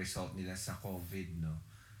yung result nila sa COVID, no?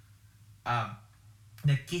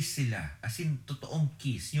 Nag-kiss sila. As in, totoong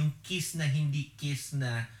kiss. Yung kiss na hindi kiss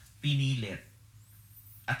na pinilit.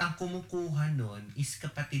 At ang kumukuha nun is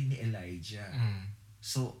kapatid ni Elijah.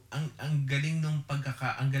 So, ang galing nung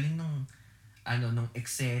nung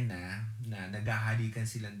eksena na naghahalikan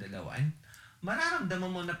silang dalawa. And mararamdaman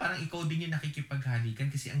mo na parang ikaw din yung nakikipaghalikan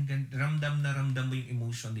kasi ramdam mo yung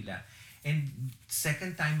emotion nila. And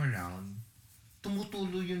second time around,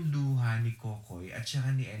 tumutulo yung luha ni Kokoy at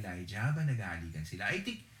saka ni Elijah habang naghahalikan sila. I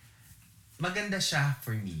think maganda siya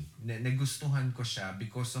for me. Nagustuhan ko siya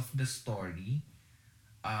because of the story,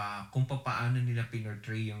 kung paano nila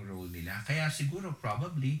pinortray yung role nila. Kaya siguro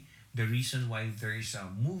probably the reason why there is a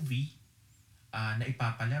movie na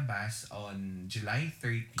ipapalabas on July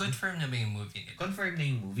 30. Confirm na ba yung movie nila? Confirm na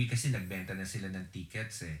yung movie kasi nagbenta na sila ng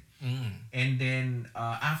tickets eh. Mm. And then,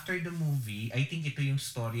 after the movie, I think ito yung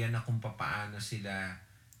storya na kung paano sila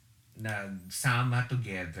nagsama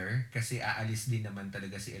together kasi aalis din naman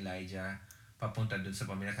talaga si Elijah papunta dun sa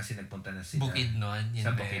pamilya kasi nagpunta na sila Bukidnon. Yun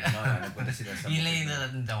sa ba Bukidnon. Nagpunta sila sa yun lang yung Bukidnon.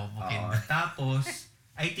 natatanda ko, Bukidnon. Tapos,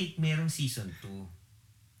 I think merong season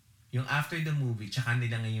 2. Yung after the movie, tsaka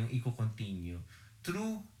nila ngayong i-continue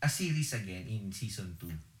through a series again in season 2.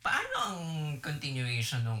 Paano ang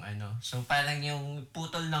continuation ng ano? So, parang yung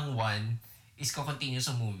putol ng 1 is ko-continue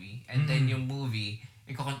sa movie and then yung movie,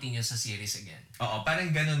 i-continue sa series again. Oo,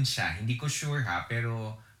 parang ganun siya. Hindi ko sure ha,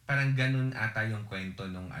 pero parang ganun ata yung kwento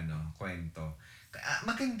nung kwento.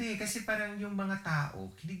 Maganda eh, kasi parang yung mga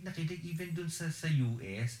tao, kilig na kilig even dun sa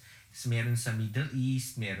US, meron sa Middle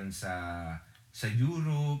East, meron sa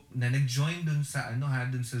Europe, na nag-join dun sa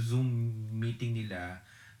dun sa Zoom meeting nila,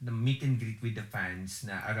 the meet and greet with the fans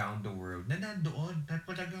na around the world, na nandoon. Na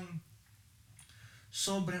talagang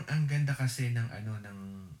sobrang ang ganda kasi ng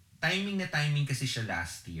timing kasi siya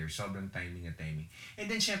last year. Sobrang timing. And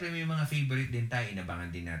then, syempre, may mga favorite din tayo.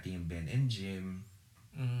 Inabangan din natin yung Ben and Jim.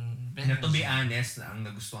 Na to be honest, ang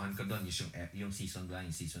nagustuhan ko doon is yung season 1,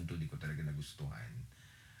 yung season 2, di ko talaga nagustuhan.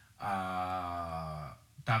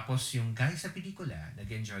 Tapos, yung guys sa pelikula,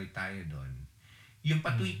 nag-enjoy tayo doon. Yung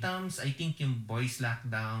Patwitams, I think yung Boys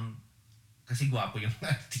Lockdown, kasi gwapo yung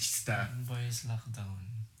artista. Boys Lockdown.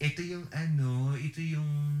 Ito yung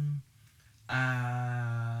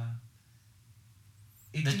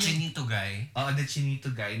The Chinito guy. The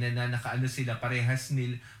Chinito guy na nakaano sila parehas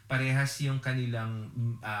yung kanilang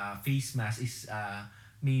face mask is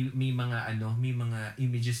may mga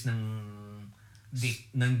images ng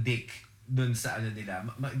dick doon sa nila.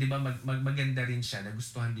 'Di ba maganda rin siya,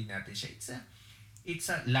 nagustuhan din natin siya.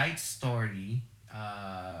 It's a light story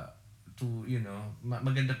to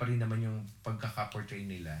maganda pa rin naman yung pagkaka-portray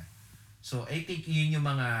nila. So, I think yun yung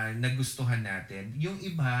mga nagustuhan natin. Yung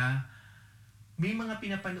iba, may mga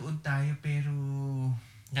pinapanood tayo pero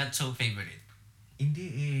Not so favorite. hindi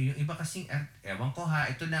eh. Yung iba kasing, ewan ko ha,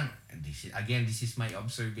 ito lang, this is my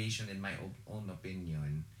observation and my own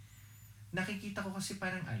opinion. Nakikita ko kasi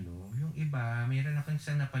parang yung iba, mayroon akong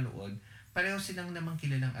isang napanood, pareho silang namang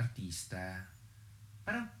kilalang artista.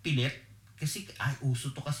 Parang pilit. Kasi,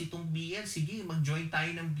 uso to kasi itong BL. Sige, mag-join tayo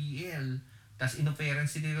ng BL. Tapos inoferan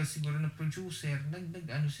sila siguro ng producer,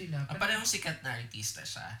 sila. Parang sikat na artista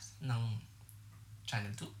siya ng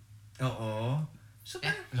Channel 2. Oo. So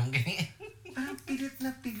Alam ganyan. parang pilit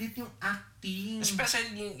na pilit yung acting.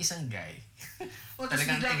 Especially yung isang guy.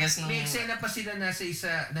 Talagang tigas nung... May eksena pa sila nasa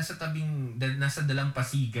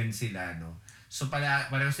dalampasigan sila, no? So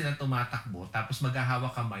pareho silang tumatakbo, tapos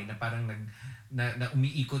maghahawak kamay na parang na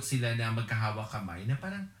umiikot sila na magkahawak kamay na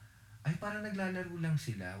parang naglalaro lang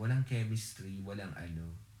sila, walang chemistry, walang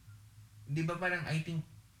Di ba parang I think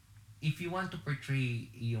if you want to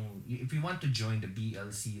if you want to join the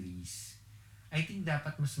BL series, I think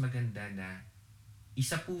dapat mas maganda na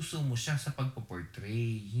isa puso mo siya sa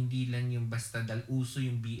pagpo-portray. Hindi lang yung basta dahil uso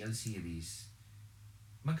yung BL series.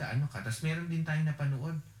 Mag-ano ka. Tapos meron din tayo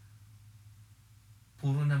napanood.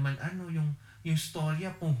 Puro naman yung storya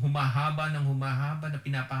kung humahaba na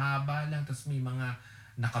pinapahaba lang. Tapos may mga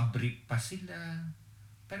nakabrief pa sila.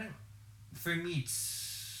 Parang, for me,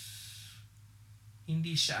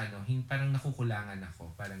 hindi siya parang nakukulangan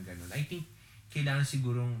ako. Parang ganun. I think, kailangan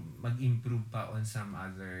sigurong mag-improve pa on some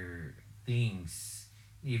other things.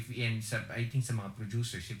 I think sa mga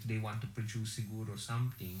producers, if they want to produce siguro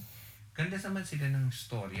something, ganda naman sila ng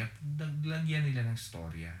storya. Lagyan nila ng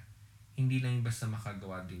storya. Hindi lang basta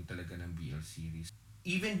makagawa din talaga ng BL series.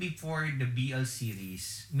 Even before the BL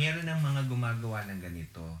series, meron ng mga gumagawa ng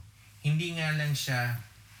ganito. Hindi nga lang siya,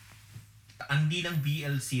 hindi lang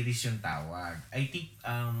BL series yung tawag. I think,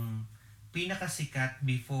 pinakasikat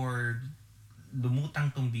before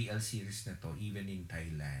lumutang tong BL series na to, even in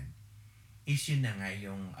Thailand, is yun na nga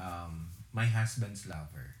yung My Husband's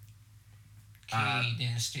Lover.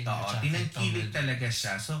 Tinangkilik talaga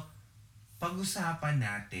siya. So, pag-usapan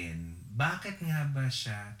natin, bakit nga ba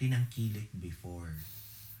siya tinangkilik before?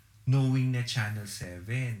 Knowing na Channel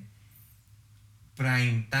 7,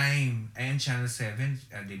 prime time, ayan Channel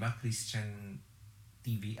 7, di ba, Christian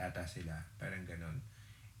TV ata sila, parang ganon.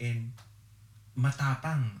 And,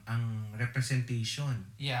 matapang ang representation.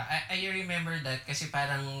 Yeah, I remember that kasi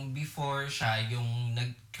parang before siya yung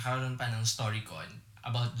nagkakaroon pa ng storycon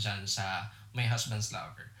about dyan sa My Husband's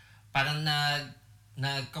Lover. Parang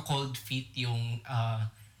nagka-cold feet yung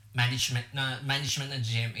management ng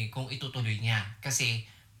GMA kung itutuloy niya. Kasi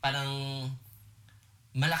parang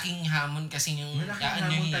malaking hamon kasi yung Malaking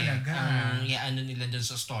hamon talaga. ang iaano nila dun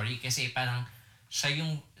sa story kasi parang siya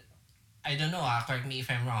yung I don't know correct me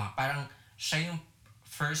if I'm wrong, parang siya yung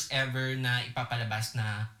first ever na ipapalabas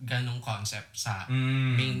na ganong concept sa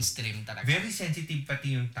mainstream talaga. Very sensitive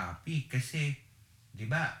pati yung topic kasi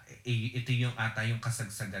 'di ba ito yung ata yung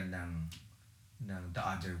kasagsagan ng The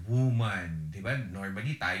Other Woman, 'di ba?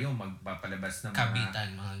 Normally tayo magpapalabas ng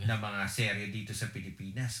Kabitan, mga ganun. na mga serye dito sa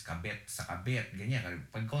Pilipinas, kabet sa kabet, ganyan.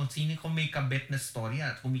 Pag kung sino kung may kabet na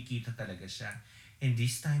storya at kumikita talaga siya. And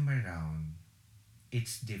this time around,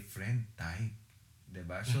 it's different type, 'di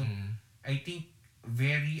ba? So I think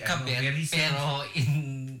Kabit, very pero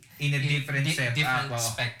in a different setup. different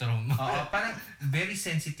spectrum. Oo, parang very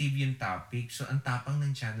sensitive yung topic. So, ang tapang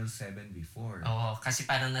ng Channel 7 before. Oo, kasi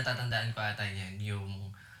parang natatandaan ko ata yan,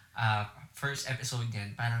 yung first episode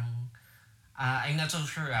niyan, parang, I'm not so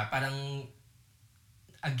sure parang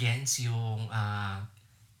against yung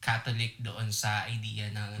Catholic doon sa idea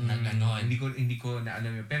na gano'n. Hindi ko na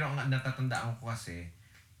alam yun. Pero ang natatandaan ko kasi,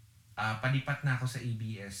 palipat na ako sa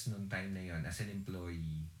ABS noong time na yon as an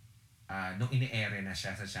employee. Nung ini-ere na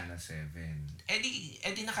siya sa Channel 7.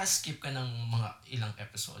 Di nakaskip ka ng mga ilang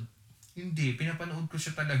episode? Hindi, pinapanood ko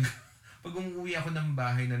siya talaga. Pag umuwi ako ng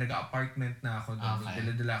bahay na nag-apartment na ako doon, may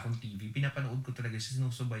dala-dala akong TV, pinapanood ko talaga siya,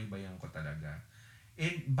 sinusubaybayan ko talaga.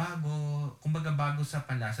 And kumbaga bago sa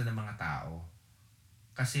panlasa ng mga tao.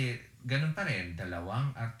 Kasi ganun pa rin, dalawang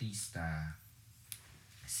artista,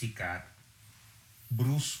 sikat,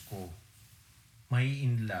 brusko, may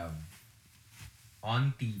in love, on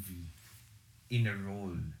TV, in a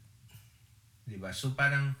role. Diba? So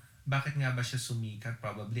parang, bakit nga ba siya sumikat?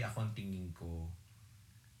 Probably ako ang tingin ko,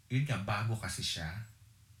 yun nga, bago kasi siya.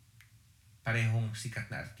 Parehong sikat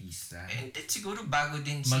na artista. And then siguro bago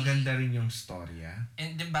din si... Maganda rin yung storya.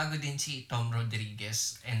 And then bago din si Tom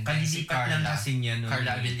Rodriguez. And then si Kalilipat lang kasi niya nun.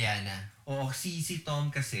 Carla Avellana. Oo, si Tom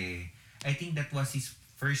kasi, I think that was his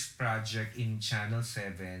first project in Channel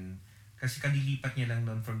 7. Kasi kalilipat niya lang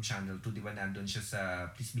noon from Channel 2. Di ba nandun siya sa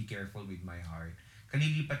Please Be Careful With My Heart.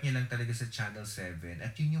 Kalilipat niya lang talaga sa Channel 7.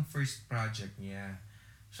 At yun yung first project niya.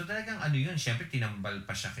 So talagang yun, syempre tinambal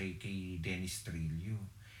pa siya kay Dennis Trillo.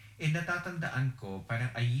 Eh natatandaan ko,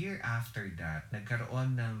 parang a year after that,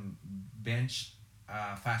 nagkaroon ng bench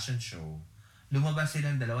fashion show. Lumabas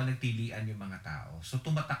silang dalawa, nagtilian yung mga tao. So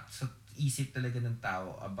tumatak sa isip talaga ng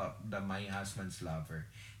tao about the My Husband's Lover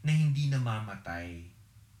na hindi namamatay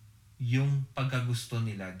yung pagkagusto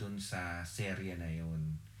nila dun sa serya na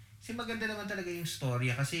yun. Kasi maganda naman talaga yung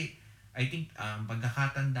storya kasi I think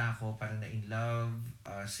pagkakatanda ko parang na in love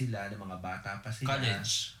sila ng mga bata pa sila.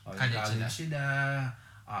 College sila.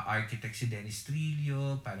 Architect si Dennis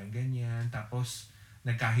Trillo, parang ganyan. Tapos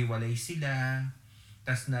nagkahiwalay sila.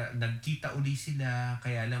 Tapos nagkita uli sila,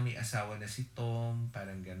 kaya lang may asawa na si Tom,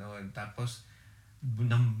 parang gano'n. Tapos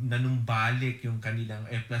nanumbalik yung kanilang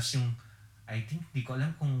plus yung I think di ko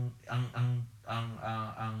alam kung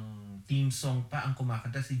ang theme song pa ang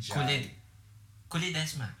kumakanta si Jai.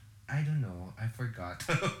 Kulidesma. I don't know, I forgot.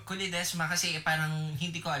 Kulidesma kasi parang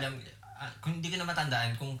hindi ko alam kung hindi ko na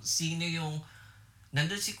matandaan kung sino yung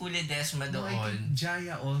nandun si Kulidesma doon. No, I think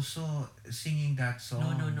Jaya also singing that song.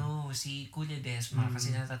 No. Si Kulidesma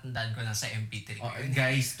kasi natatandaan ko na sa MP3. Oh,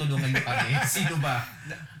 guys, tulungan niyo kami. Sino ba?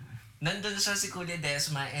 Nandun siya si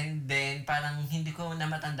Kulidesma and then parang hindi ko na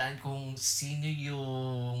matandaan kung sino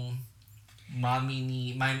yung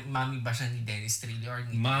mommy ba siya ni Dennis Trillo or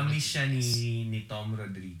ni Mommy siya ni Tom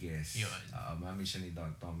Rodriguez. Yun. Mommy siya ni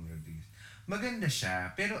Tom Rodriguez. Maganda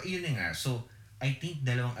siya, pero yun nga. So, I think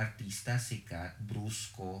dalawang artista, sikat,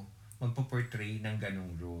 brusko, magpo-portray ng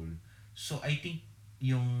ganong role. So, I think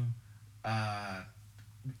yung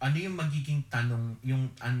ano yung magiging tanong,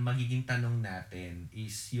 magiging tanong natin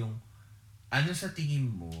is yung ano sa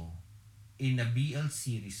tingin mo in a BL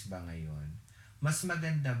series ba ngayon, mas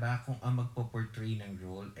maganda ba kung ang magpo-portray ng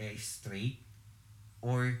role ay straight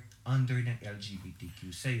or under ng LGBTQ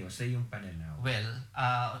sa yung pananaw? Well,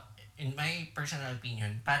 in my personal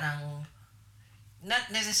opinion, parang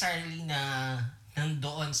not necessarily na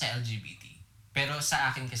nandoon sa LGBT. Pero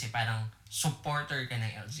sa akin kasi parang supporter ka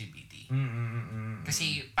ng LGBT.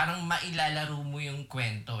 Kasi parang mailalaro mo yung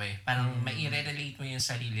kwento eh. Parang maire-relate mo yung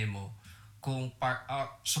sarili mo kung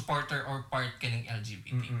supporter or part ka ng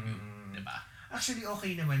LGBTQ. Diba? Actually,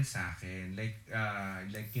 okay naman sa akin. Like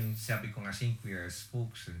yung sabi ko nga sa Queer as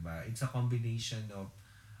Folks, diba? It's a combination of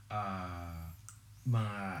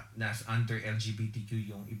mga under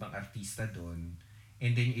LGBTQ yung ibang artista doon.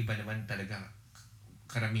 And then yung iba naman talaga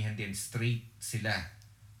karamihan din straight sila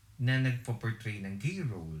na nagpo-portray ng gay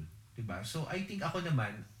role, 'di ba? So I think ako naman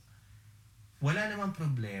wala namang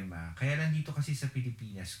problema. Kaya lang dito kasi sa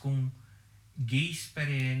Pilipinas, kung gays pa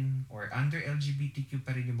rin or under LGBTQ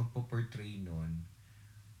pa rin yung magpo-portray nun,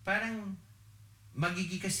 parang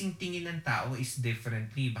magiging kasing tingin ng tao is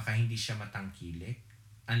differently. Baka hindi siya matangkilik.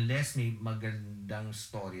 Unless may magandang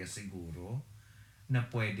storya siguro na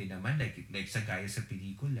pwede naman. Like sa gaya sa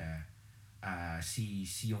pelikula, si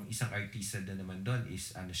yung isang artista na naman doon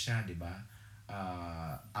is ano siya, di ba?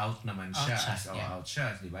 Out naman siya. Out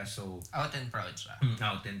siya, di ba? So, Out and proud siya.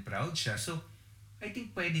 Out and proud siya. So, I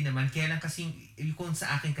think pwede naman. Kaya lang kasing, kung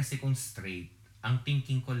sa akin kasi kung straight, ang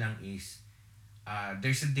thinking ko lang is,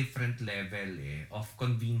 there's a different level of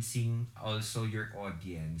convincing also your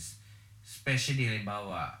audience. Especially,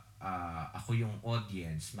 halimbawa, ako yung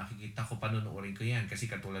audience, makikita ko, panunuorin ko yan. Kasi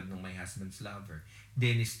katulad ng My Husband's Lover,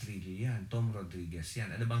 Dennis Trillo yan, Tom Rodriguez yan.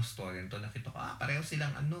 Ano bang story nito? Nakita ko, pareho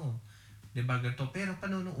silang diba ganito? Pero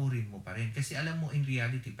panunuorin mo pa rin. Kasi alam mo, in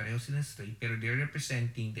reality, pareho silang straight, pero they're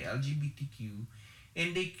representing the LGBTQ,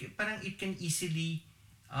 and parang it can easily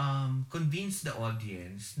convince the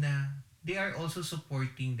audience na they are also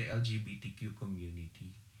supporting the LGBTQ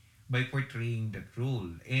community by portraying that role.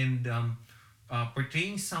 And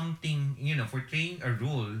portraying something, portraying a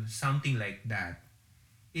role, something like that,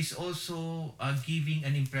 is also giving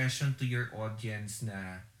an impression to your audience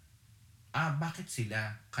na, bakit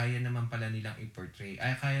sila? Kaya naman pala nilang i-portray.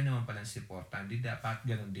 Kaya naman pala supportan. Di dapat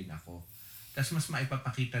ganun din ako. Tapos mas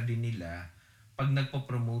maipapakita din nila pag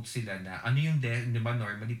nagpo-promote sila na ano yung di ba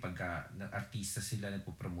normally pagka artista sila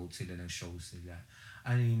nagpo-promote sila ng shows nila,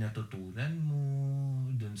 ano yung natutunan mo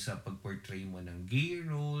dun sa pag-portray mo ng gay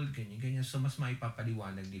role, ganyan. So mas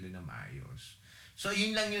maipapaliwanag nila na maayos. So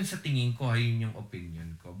yun lang yun sa tingin ko, yun yung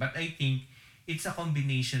opinion ko. But I think it's a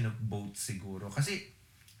combination of both siguro. Kasi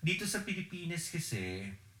dito sa Pilipinas kasi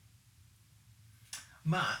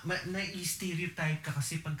na-stereotype ka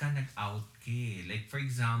kasi pagka nag-out ka. Like for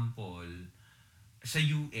example, sa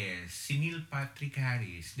US, si Neil Patrick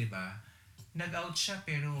Harris, 'di ba? Nag-out siya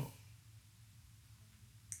pero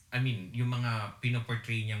I mean, yung mga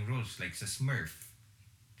pinoportray niyang roles like sa Smurf,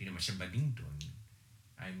 hindi naman siya bading doon.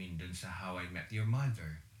 I mean, doon sa How I Met Your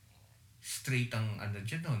Mother. Straight ang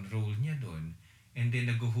dyan doon, role niya doon. And then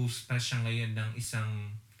nag-host pa siya ngayon ng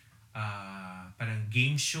isang parang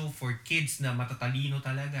game show for kids na matatalino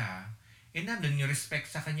talaga. And nandun yung respect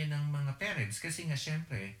sa kanya ng mga parents kasi nga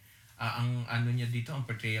syempre, ang niya dito, ang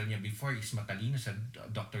portrayal niya before is matalino sa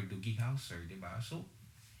Dr. Doogie Howser, di ba? So,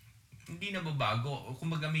 hindi na babago.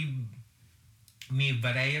 Kumbaga may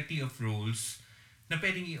variety of roles na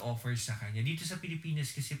pwedeng i-offer sa kanya. Dito sa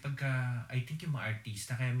Pilipinas kasi pagka, I think yung mga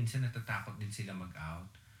artista, kaya minsan natatakot din sila mag-out.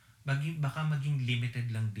 Baka maging limited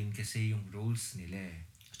lang din kasi yung roles nila eh.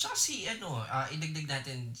 Tsaka idagdag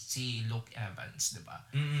natin si Luke Evans, di ba?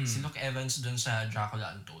 Mm-hmm. Si Luke Evans dun sa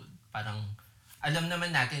Dracula Untold. Parang, alam naman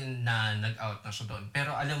natin na nag-out na siya doon.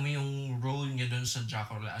 Pero alam mo yung role niya doon sa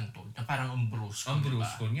Dracula Untold na parang ang brusco, ang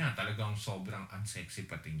brusco niya. Talagang sobrang unsexy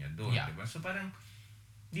pati niya doon, yeah. diba? So parang,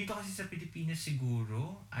 dito kasi sa Pilipinas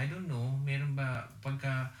siguro, I don't know, meron ba,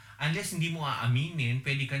 unless hindi mo aaminin,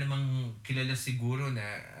 pwede ka namang kilala siguro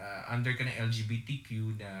na under ka ng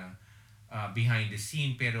LGBTQ na behind the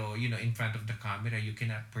scene, pero, in front of the camera, you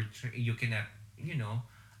cannot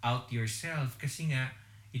out yourself. Kasi nga,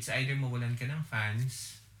 it's either mawalan ka ng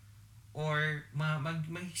fans or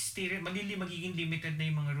magiging limited na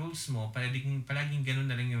yung mga roles mo. Palaging ganun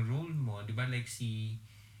na lang yung role mo. Diba? Like si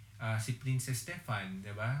Princess Stefan,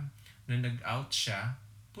 diba? Nung nag-out siya,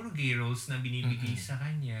 puro gay roles na binibigay sa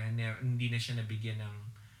kanya. Hindi na siya nabigyan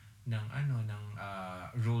ng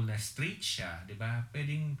role na straight siya. Diba?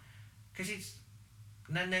 Kasi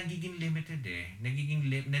nagiging limited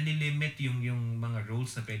nanilimit yung mga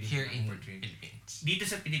roles na pwedeng here in portray. Philippines. Dito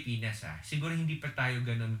sa Pilipinas siguro hindi pa tayo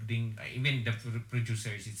ganun ding, even the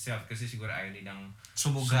producers itself, kasi siguro ayaw nilang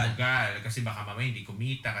sumugal kasi baka mamaya hindi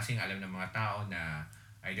kumita kasi alam ng mga tao na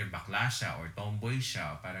either bakla siya or tomboy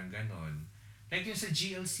siya, parang ganun. Like yung sa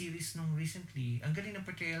GL series nung recently, ang galing ng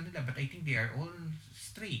portrayal nila, but I think they are all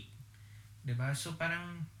straight. Diba? So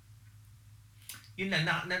parang yun lang,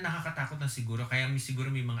 nakakatakot na siguro. Kaya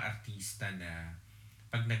siguro may mga artista na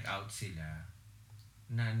pag nag-out sila,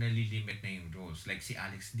 na nalilimit na yung roles. Like si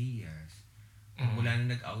Alex Diaz. Mula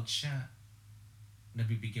na nag-out siya,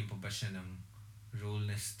 nabibigyan pa ba siya ng role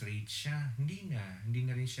na straight siya? Hindi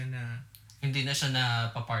na rin siya na... Hindi na siya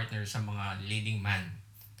na pa-partner sa mga leading man.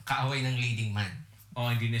 Kaaway ng leading man.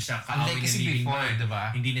 Hindi na siya kaaway ng leading man.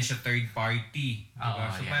 Diba? Hindi na siya third party. Diba?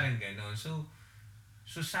 So yeah. parang gano'n.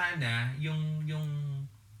 So sana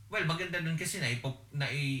well, maganda dun kasi na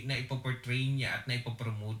ipoportray niya at na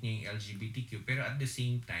ipopromote niya yung LGBTQ, pero at the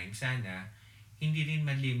same time sana hindi rin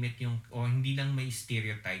malimit yung, o hindi lang may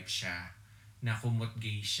stereotype siya na kumot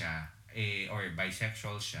gay siya, or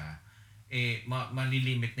bisexual siya,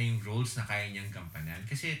 malilimit na yung roles na kaya niyang gampanan.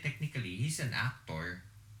 Kasi technically, he's an actor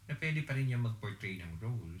na pwede pa rin niya mag-portray ng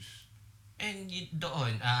roles. And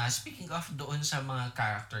doon, speaking of doon sa mga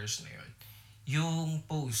characters na yun, yung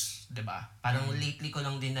pose, 'di ba? Parang lately ko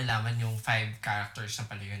lang din nalaman yung 5 characters na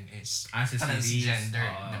pala yun is Sa transgender,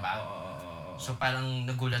 series. 'di ba? Oo. So parang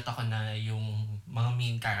nagulat ako na yung mga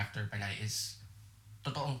main character pala is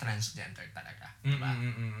totoong transgender talaga, 'di ba?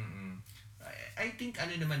 I think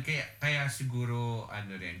ano naman, kaya siguro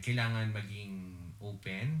ano rin, kailangan maging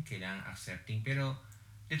open, kailangan accepting, pero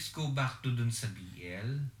let's go back to dun sa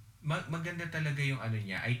BL. Maganda talaga yung ano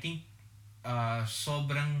niya. I think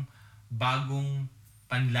sobrang bagong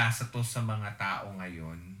panlasa to sa mga tao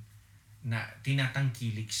ngayon na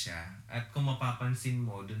tinatangkilik siya. At kung mapapansin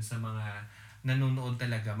mo dun sa mga nanonood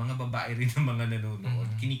talaga, mga babae rin ng mga nanonood,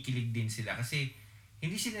 kinikilig din sila kasi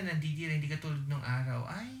hindi sila nandidiri, hindi katulad nung araw,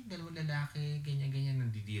 ay, dalawang lalaki, ganyan-ganyan,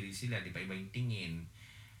 nandidiri sila, di ba, iba yung tingin.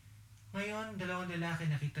 Ngayon, dalawang lalaki,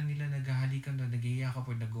 nakita nila naghahalikan na, nag-iyak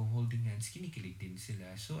or nag-holding hands, kinikilig din sila.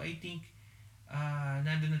 So, I think,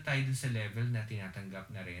 nandun na tayo dun sa level na tinatanggap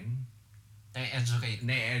na rin.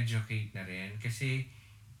 Na-educate na rin. Kasi,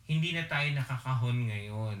 hindi na tayo nakakahon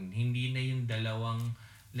ngayon. Hindi na yung dalawang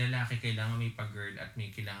lalaki kailangan may pa-girl at may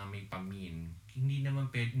kailangan may pa-min. Hindi naman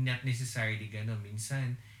pwede, not necessarily gano'n.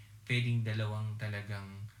 Minsan, pwedeng dalawang talagang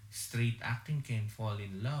straight acting can fall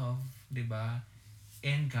in love, di ba?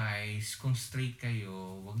 And guys, kung straight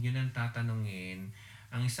kayo, wag nyo nang tatanungin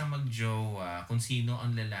ang isang magjowa kung sino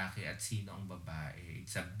ang lalaki at sino ang babae.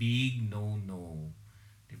 It's a big no-no.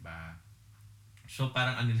 Di ba? So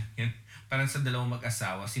parang ano lang yan, parang sa dalawang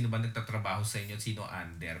mag-asawa, sino ba nagtatrabaho sa inyo at sino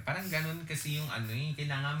under? Parang ganun kasi yung ano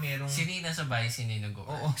kailangan merong... Sino yung nasa bahay, sino yung nag-work?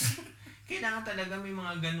 Oo. Kailangan talaga may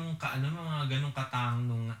mga ganung mga ganung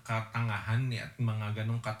katangahan at mga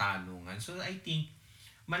ganung katanungan. So I think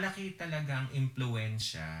malaki talaga ang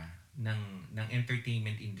impluwensya ng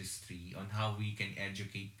entertainment industry on how we can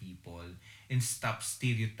educate people and stop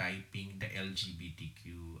stereotyping the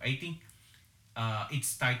LGBTQ. I think it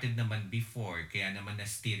started naman before, kaya naman na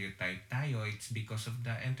stereotype tayo. It's because of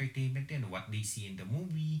the entertainment and what they see in the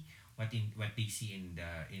movie, what they see in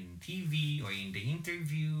TV or in the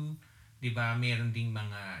interview. 'Di ba? Meron ding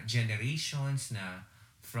mga generations na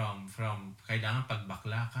from kailangan pag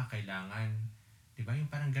bakla ka, kailangan 'di ba? Yung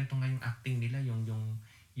parang ganito nga yung acting nila,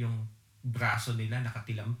 yung braso nila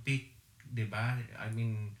nakatilampik, 'di ba? I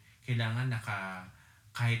mean, kailangan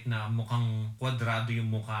kahit na mukhang kwadrado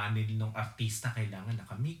yung mukha nung artista, kailangan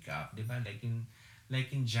naka-makeup, 'di ba?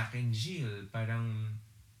 Like in Jack and Jill, parang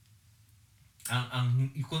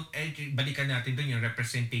balikan natin doon yung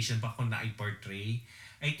representation pa kung na-portray.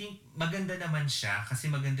 I think maganda naman siya kasi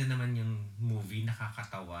maganda naman yung movie,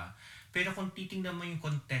 nakakatawa. Pero kung titingnan mo yung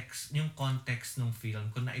context ng film,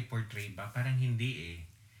 kung na-portray ba, parang hindi eh.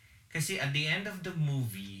 Kasi at the end of the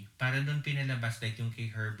movie, para doon pinalabas like yung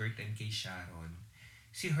kay Herbert and kay Sharon.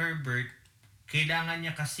 Si Herbert, kailangan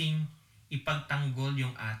niya kasing ipagtanggol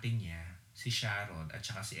yung ate niya, si Sharon, at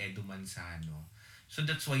saka si Edu Manzano. So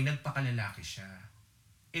that's why nagpakalalaki siya.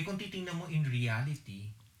 Kung titingnan mo in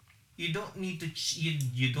reality, you don't need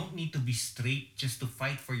to be straight just to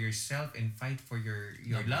fight for yourself and fight for your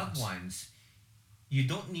loved ones. You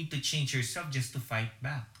don't need to change yourself just to fight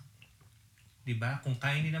back. 'Di ba? Kung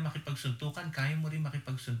kaya nila makipagsuntukan, kaya mo rin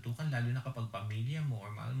makipagsuntukan, lalo na kapag pamilya mo or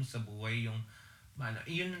mahal mo sa buhay yung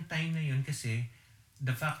iyon ang time na yun kasi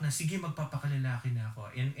the fact na sige magpapakalalaki na ako,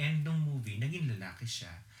 and end ng movie naging lalaki siya.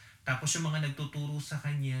 Tapos yung mga nagtuturo sa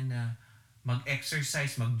kanya na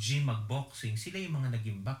mag-exercise, mag-gym, mag-boxing, sila yung mga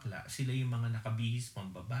naging bakla, sila yung mga nakabihis pang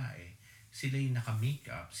babae, sila yung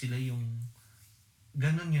naka-makeup, sila yung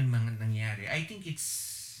ganun yun mga nangyari. I think it's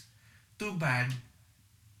too bad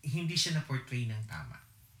hindi siya na-portray ng tama.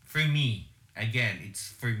 For me, again,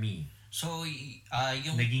 it's for me. So,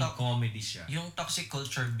 yung naging comedy siya. Yung toxic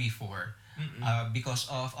culture before, because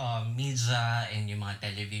of media and yung mga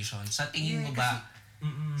television, sa tingin mo ba,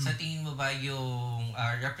 sa tingin mo ba yung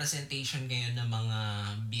representation ngayon ng mga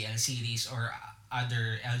BL series or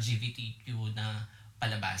other LGBTQ na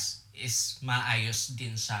palabas is maayos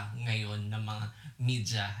din sa ngayon ng mga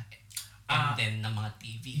media and then ng mga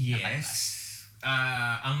TV na palabas?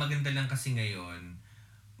 Ang maganda lang kasi ngayon,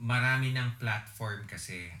 marami ng platform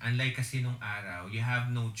kasi. Unlike kasi nung araw, you have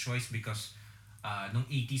no choice because nung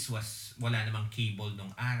 80s wala namang cable nung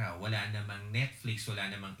araw, wala namang Netflix, wala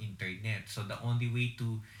namang internet. So the only way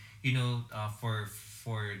to, for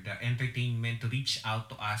for the entertainment to reach out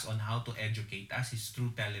to us on how to educate us is through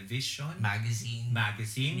television, magazines,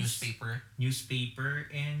 newspaper,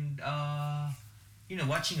 and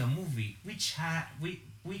watching a movie which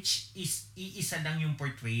is iisa lang yung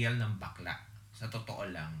portrayal ng bakla. Sa totoo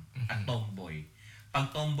lang, at tomboy. Pag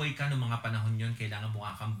tomboy ka noong mga panahon yon, kailangan mukha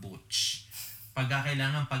kang butch.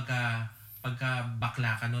 Pagka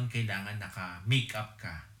bakla ka noon, kailangan naka-makeup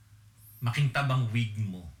ka. Makintabang wig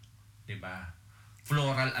mo. 'Di ba?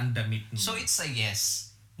 Floral ang damit mo. So it's a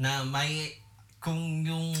yes na may kung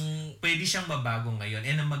yung pwede siyang mabago ngayon.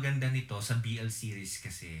 And ang maganda nito sa BL series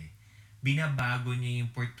kasi binabago niya yung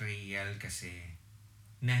portrayal kasi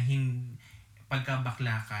na pagka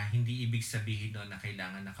bakla ka, hindi ibig sabihin no na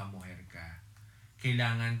kailangan nakamuher ka.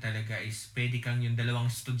 Kailangan talaga is pwede kang yung dalawang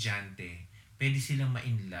estudyante, pwede silang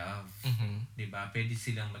ma-in love. 'Di ba? Pwede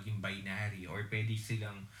silang maging binary or pwede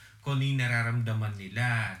silang kung ano yung nararamdaman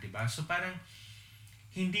nila, 'di ba? So parang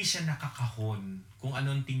hindi siya nakakahon kung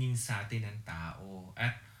anong tingin sa atin ng tao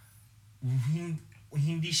at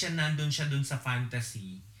hindi siya nandun sa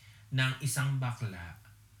fantasy ng isang bakla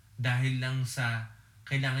dahil lang sa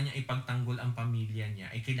kailangan niya ipagtanggol ang pamilya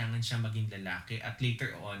niya ay kailangan siya maging lalaki at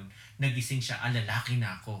later on nagising siya, lalaki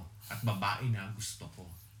na ako at babae na gusto ko.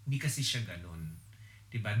 Hindi kasi siya ganun.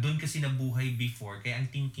 'Di ba? Doon kasi nabuhay before kaya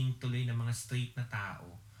ang thinking tuloy ng mga straight na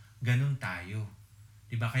tao, ganun tayo.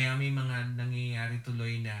 'Di ba? Kaya may mga nangyayari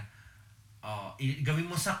tuloy na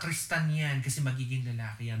gawin mo sa Kristan yan kasi magiging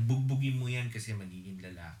lalaki yan. Bugbugin mo yan kasi magiging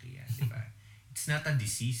lalaki yan. 'Di ba? It's not a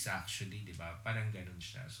disease actually, 'di ba? Parang ganun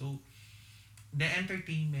siya. So the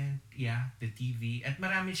entertainment, the TV, at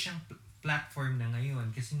marami siyang platform na ngayon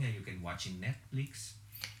kasi nga you can watch in Netflix.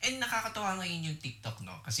 And nakakatawa ngayon yung TikTok,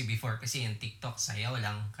 no? Kasi before, kasi yung TikTok, sayaw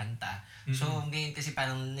lang, kanta. So, ngayon kasi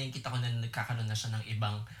parang nakikita ko na nagkakaroon na siya ng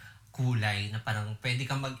ibang kulay na parang pwede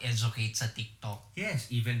kang mag-educate sa TikTok. Yes,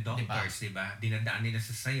 even doctors, diba? Dinadaan nila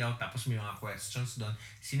sa sayaw, tapos may mga questions doon,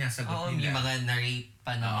 sinasagot nila. May mga narrate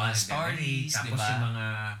pa na mga stories, tapos diba? Yung mga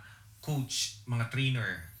coach, mga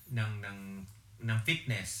trainer ng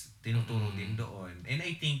fitness, tinuturo din doon. And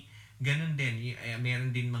I think, ganun din, meron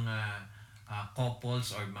din mga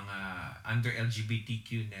couples or mga under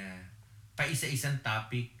LGBTQ na paisa-isang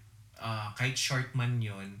topic, kahit short man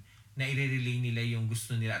yon na i-relay nila yung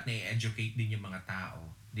gusto nila at na-educate din yung mga tao.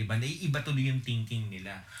 Diba? Naiiba tuloy yung thinking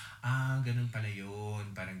nila. Ganun pala yun.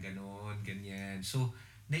 Parang ganun, ganyan. So,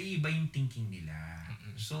 naiiba yung thinking nila.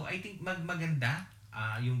 So, I think maganda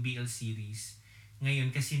yung BL series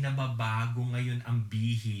ngayon kasi nababago ngayon ang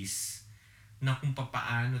bihis na kung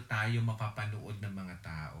paano tayo mapapanood ng mga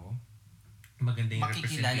tao. Maganda yung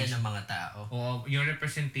makikilala ng mga tao. Yung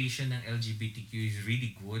representation ng LGBTQ is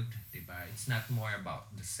really good, 'di ba? It's not more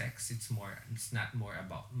about the sex, it's not more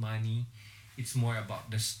about money. It's more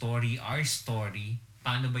about the story, our story.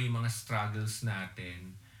 Paano ba yung mga struggles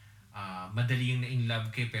natin? Madali yung na-in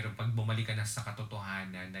love kayo pero pag bumalik ka na sa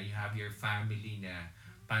katotohanan na you have your family na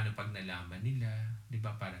paano pag nalaman nila, 'di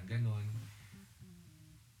ba? Parang gano'n.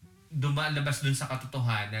 Dumalabas dun sa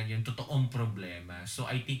katotohanan yung totoong problema. So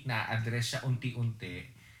I think na-address siya unti-unti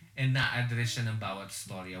and na-address siya ng bawat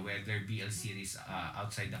storya, whether BL series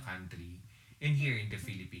outside the country and here in the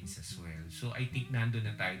Philippines as well. So I think nandun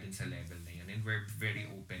na tayo dun sa level na yun and we're very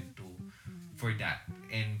open for that.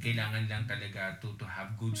 And kailangan lang talaga to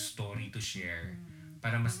have good story to share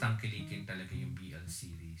para mas tangkilikin talaga yung BL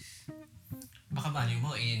series. Baka mali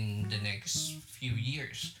mo in the next few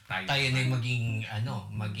years tayo na yung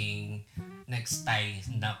maging next tayo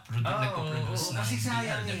na nagpo-produce ng kasi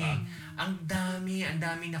sayang BL, diba? Ang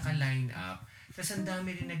dami naka-line up. Tapos ang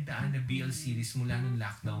dami rin nagdaan na BL series mula nung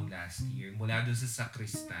lockdown last year. Mula dun sa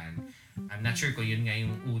Sacristan. I'm not sure kung yun nga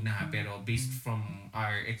yung una pero based from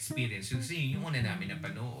our experience, kasi yung una namin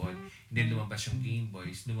napanood, then lumabas yung Game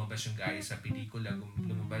Boys, lumabas yung gaya sa pelikula,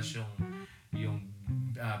 lumabas yung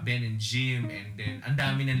Ben and Jim, and then ang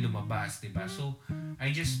dami nang lumabas, diba? So,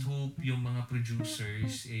 I just hope yung mga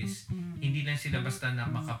producers is hindi lang sila basta na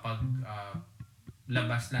makapag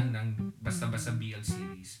labas lang ng basta-basta BL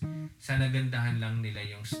series. Sana gandahan lang nila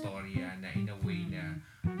yung storya na in a way na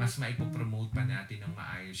mas maipopromote pa natin ng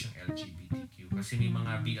maayos yung LGBTQ. Kasi may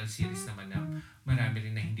mga BL series naman na marami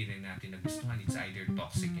rin na hindi rin natin nagustuhan. It's either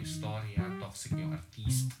toxic yung storya, toxic yung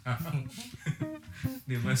artista.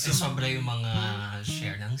 Diba? So, sobra yung mga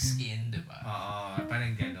share ng skin, diba? Oo,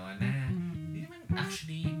 parang gano'n na hindi naman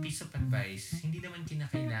actually piece of advice, hindi naman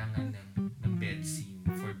kinakailangan ng bed scene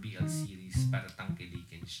for BL series para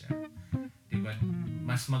tangkilikin siya. Diba?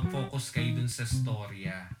 Mas mag-focus kayo dun sa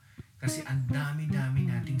storya kasi ang dami-dami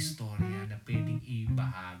nating storya na pwedeng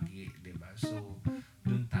ibahagi, diba? So,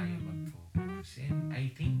 dun tayo mag-focus. And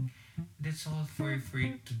I think that's that's all for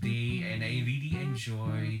today, and I really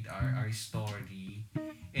enjoyed our story.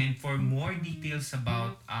 And for more details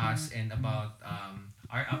about us and about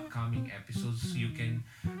our upcoming episodes, you can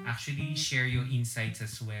actually share your insights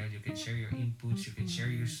as well. You can share your inputs, you can share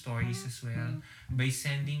your stories as well by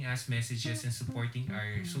sending us messages and supporting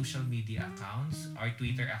our social media accounts. Our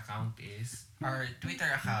Twitter account is Our Twitter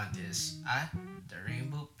account is at the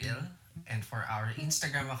Rainbow Pill, and for our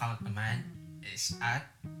Instagram account naman is at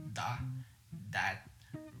the that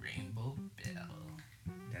Rainbow Pill.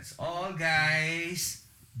 That's all, guys.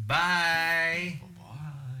 Bye.